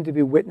claim to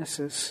be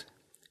witnesses,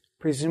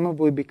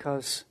 presumably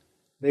because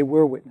they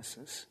were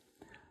witnesses.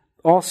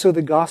 Also,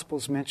 the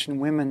Gospels mention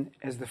women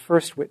as the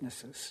first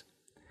witnesses.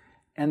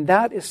 And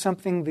that is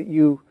something that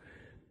you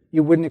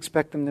wouldn't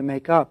expect them to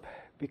make up,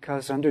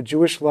 because under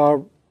Jewish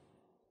law,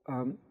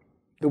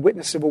 the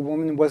witness of a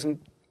woman wasn't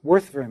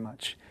worth very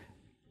much.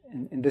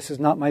 And this is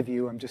not my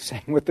view, I'm just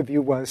saying what the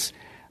view was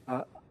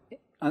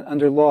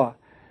under law.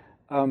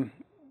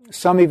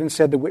 Some even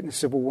said the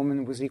witness of a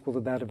woman was equal to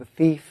that of a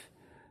thief.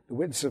 The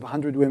witness of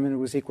 100 women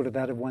was equal to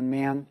that of one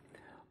man.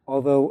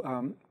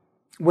 Although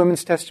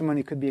women's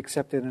testimony could be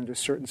accepted under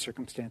certain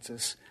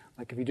circumstances,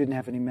 like if you didn't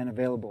have any men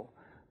available.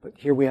 But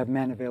here we have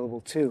men available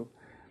too.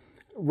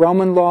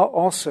 Roman law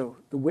also,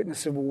 the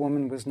witness of a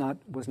woman was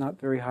not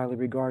very highly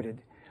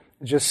regarded.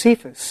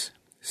 Josephus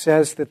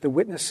says that the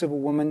witness of a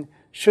woman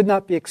should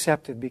not be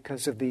accepted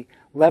because of the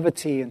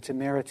levity and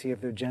temerity of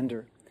their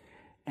gender.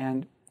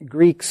 And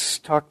Greeks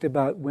talked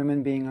about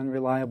women being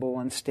unreliable,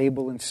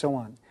 unstable, and so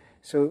on.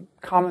 So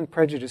common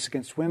prejudice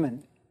against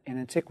women in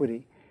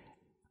antiquity.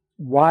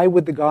 Why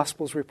would the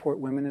Gospels report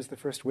women as the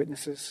first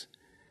witnesses?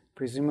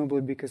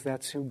 Presumably because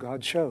that's who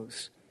God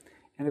chose.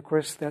 And of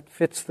course that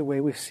fits the way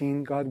we've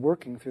seen God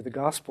working through the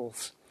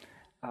Gospels.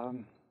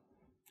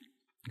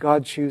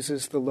 God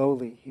chooses the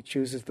lowly. He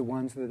chooses the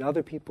ones that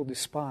other people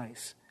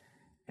despise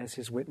as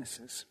His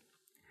witnesses.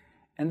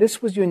 And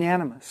this was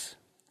unanimous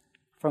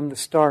from the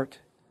start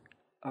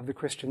of the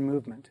Christian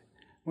movement.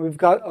 We've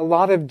got a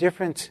lot of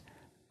different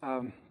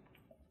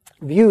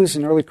views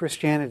in early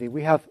Christianity.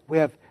 We have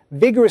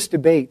vigorous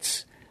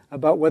debates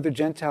about whether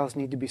Gentiles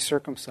need to be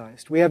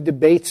circumcised. We have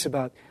debates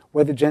about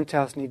whether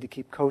Gentiles need to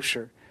keep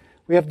kosher.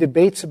 We have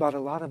debates about a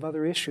lot of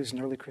other issues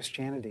in early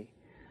Christianity.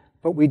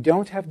 But we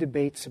don't have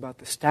debates about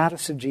the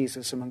status of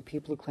Jesus among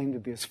people who claim to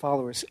be His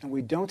followers, and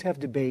we don't have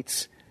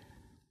debates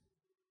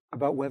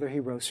about whether He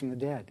rose from the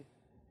dead.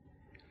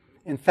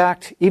 In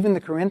fact, even the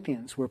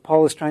Corinthians, where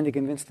Paul is trying to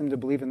convince them to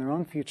believe in their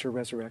own future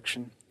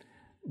resurrection,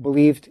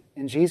 believed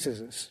in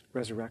Jesus'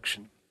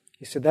 resurrection.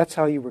 He said, that's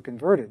how you were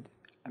converted.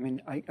 I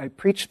mean, I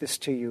preached this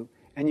to you,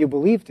 and you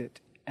believed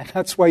it, and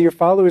that's why you're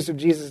followers of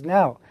Jesus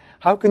now.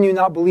 How can you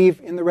not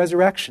believe in the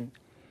resurrection?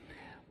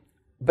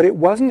 But it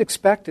wasn't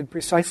expected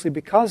precisely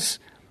because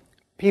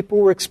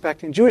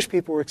Jewish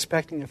people were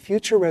expecting a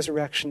future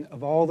resurrection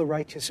of all the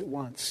righteous at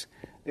once.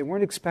 They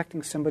weren't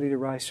expecting somebody to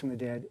rise from the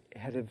dead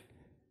ahead of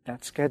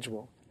that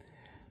schedule.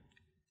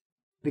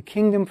 The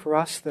kingdom for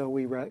us, though,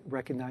 we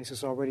recognize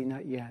is already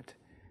not yet.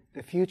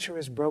 The future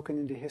is broken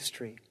into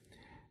history.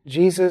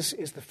 Jesus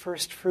is the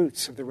first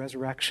fruits of the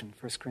resurrection,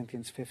 1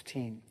 Corinthians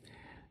 15.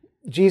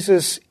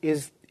 Jesus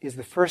is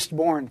the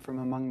firstborn from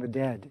among the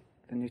dead,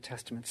 the New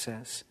Testament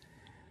says.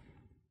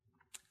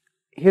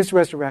 His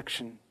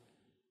resurrection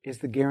is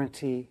the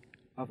guarantee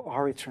of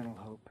our eternal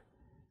hope,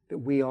 that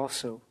we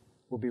also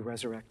will be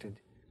resurrected.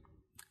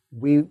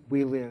 We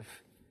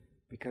live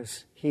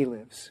because He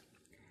lives.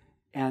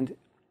 And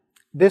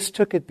This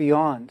took it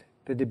beyond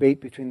the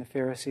debate between the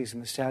Pharisees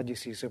and the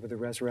Sadducees over the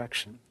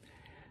resurrection,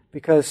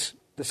 because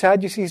the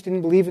Sadducees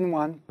didn't believe in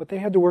one, but they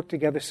had to work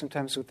together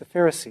sometimes with the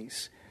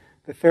Pharisees.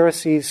 The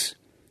Pharisees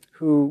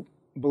who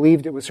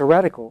believed it was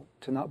heretical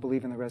to not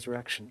believe in the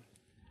resurrection.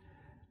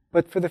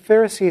 But for the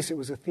Pharisees, it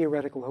was a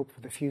theoretical hope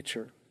for the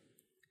future.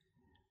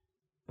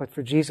 But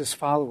for Jesus'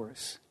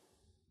 followers,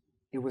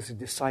 it was a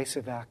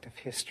decisive act of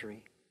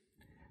history.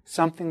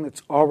 Something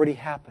that's already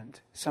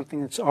happened,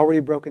 something that's already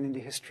broken into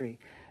history.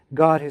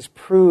 God has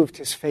proved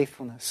His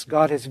faithfulness.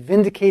 God has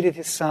vindicated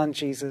His Son,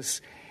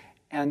 Jesus,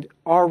 and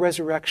our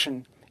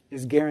resurrection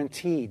is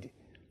guaranteed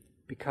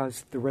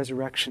because the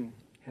resurrection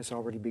has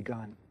already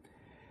begun.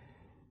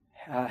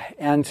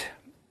 And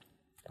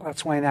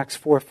that's why in Acts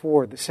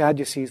 4:4, the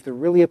Sadducees, they're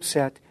really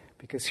upset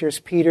because here's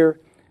Peter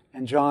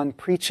and John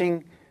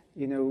preaching,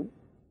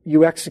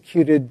 you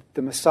executed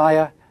the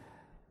Messiah.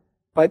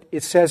 But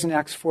it says in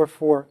Acts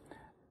 4:4,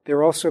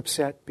 they're also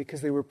upset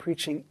because they were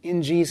preaching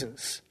in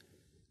Jesus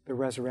the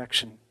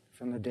resurrection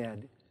from the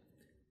dead.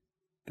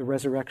 The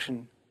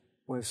resurrection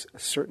was a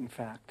certain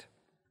fact.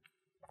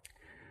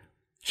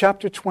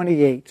 Chapter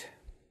 28,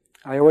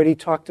 I already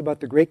talked about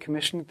the Great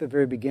Commission at the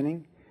very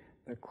beginning,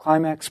 the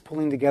climax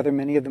pulling together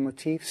many of the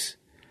motifs.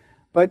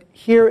 But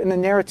here in the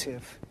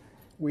narrative,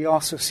 we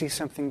also see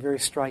something very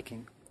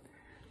striking.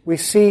 We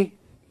see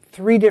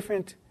three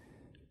different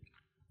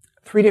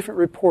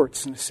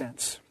reports, in a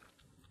sense.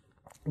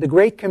 The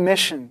Great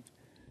Commission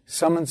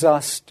summons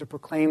us to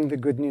proclaim the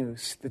good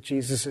news that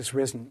Jesus is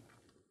risen.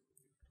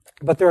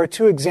 But there are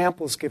two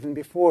examples given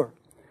before,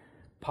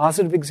 a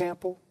positive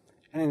example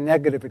and a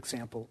negative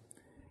example.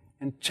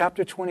 In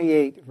chapter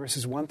 28,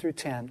 verses 1 through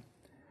 10,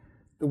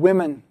 the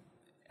women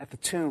at the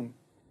tomb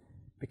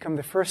become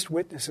the first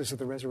witnesses of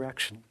the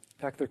resurrection.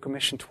 In fact, they're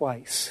commissioned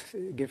twice.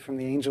 They get it from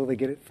the angel, they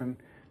get it from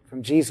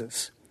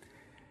Jesus.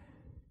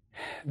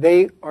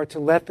 They are to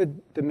let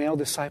the male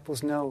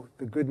disciples know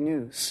the good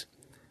news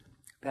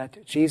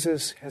that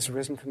Jesus has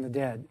risen from the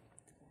dead.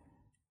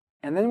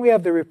 And then we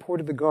have the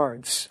report of the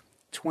guards,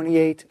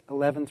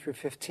 28:11 through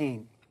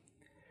 15.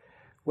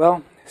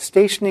 Well,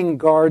 stationing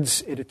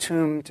guards at a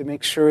tomb to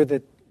make sure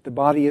that the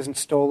body isn't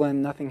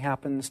stolen, nothing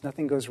happens,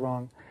 nothing goes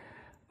wrong.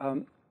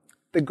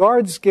 The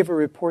guards give a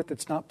report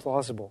that's not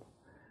plausible.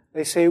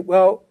 They say,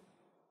 well,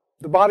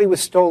 the body was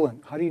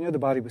stolen. How do you know the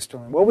body was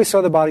stolen? Well, we saw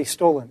the body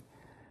stolen.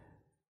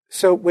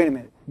 So, wait a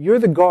minute. You're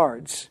the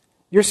guards.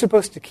 You're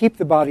supposed to keep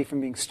the body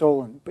from being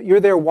stolen, but you're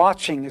there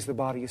watching as the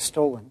body is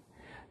stolen.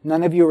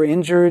 None of you are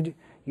injured.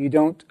 You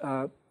don't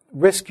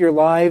risk your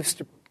lives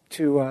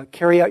to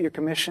carry out your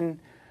commission.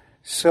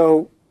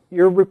 So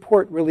your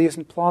report really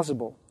isn't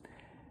plausible.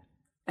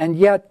 And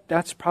yet,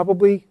 that's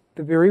probably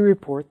the very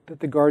report that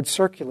the guards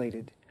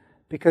circulated,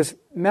 because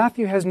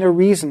Matthew has no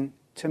reason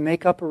to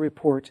make up a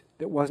report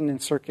that wasn't in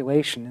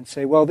circulation and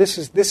say, well, this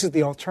is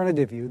the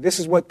alternative view. This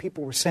is what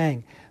people were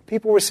saying.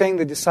 People were saying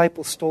the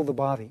disciples stole the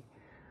body.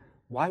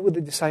 Why would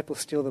the disciples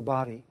steal the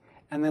body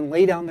and then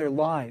lay down their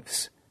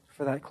lives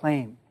for that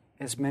claim,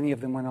 as many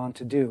of them went on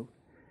to do?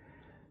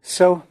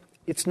 So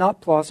it's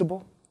not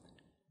plausible,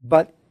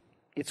 but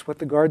it's what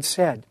the guards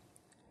said.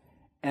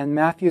 And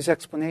Matthew's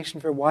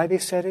explanation for why they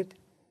said it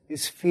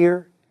is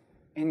fear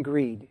and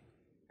greed.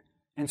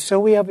 And so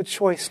we have a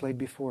choice laid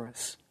before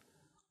us.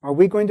 Are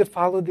we going to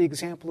follow the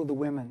example of the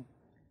women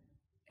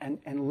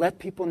and let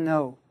people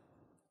know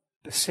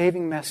the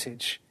saving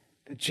message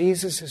that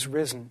Jesus is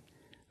risen,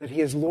 that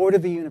He is Lord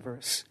of the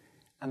universe,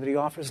 and that He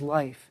offers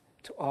life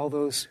to all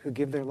those who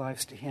give their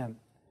lives to Him?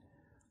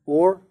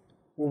 Or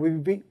will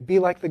we be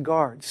like the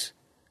guards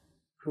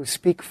who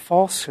speak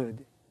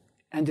falsehood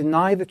and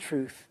deny the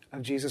truth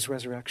of Jesus'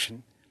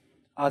 resurrection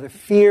out of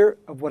fear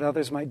of what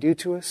others might do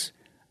to us,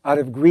 out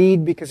of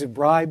greed because of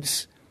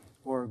bribes,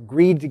 or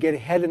greed to get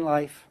ahead in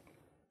life?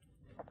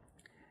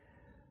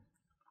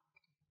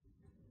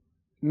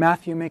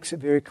 Matthew makes it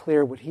very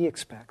clear what he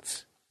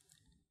expects,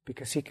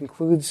 because he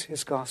concludes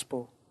his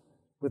gospel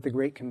with the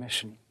Great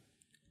Commission.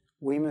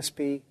 We must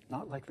be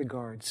not like the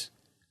guards,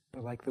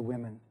 but like the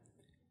women.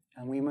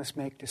 And we must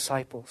make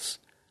disciples,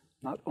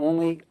 not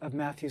only of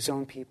Matthew's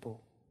own people,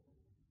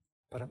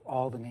 but of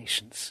all the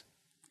nations.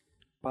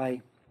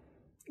 By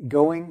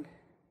going,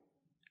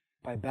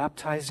 by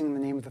baptizing in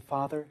the name of the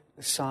Father,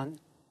 the Son,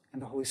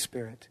 and the Holy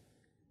Spirit,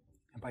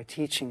 and by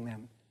teaching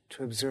them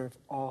to observe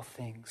all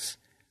things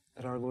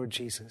that our Lord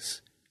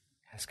Jesus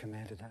has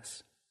commanded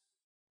us.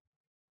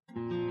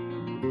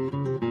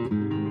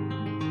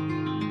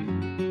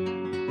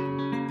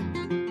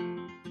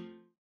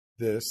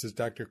 This is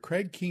Dr.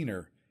 Craig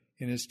Keener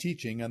in his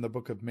teaching on the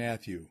book of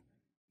Matthew.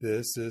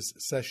 This is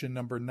session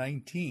number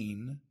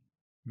 19,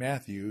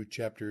 Matthew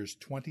chapters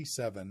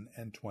 27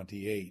 and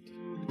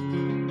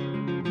 28.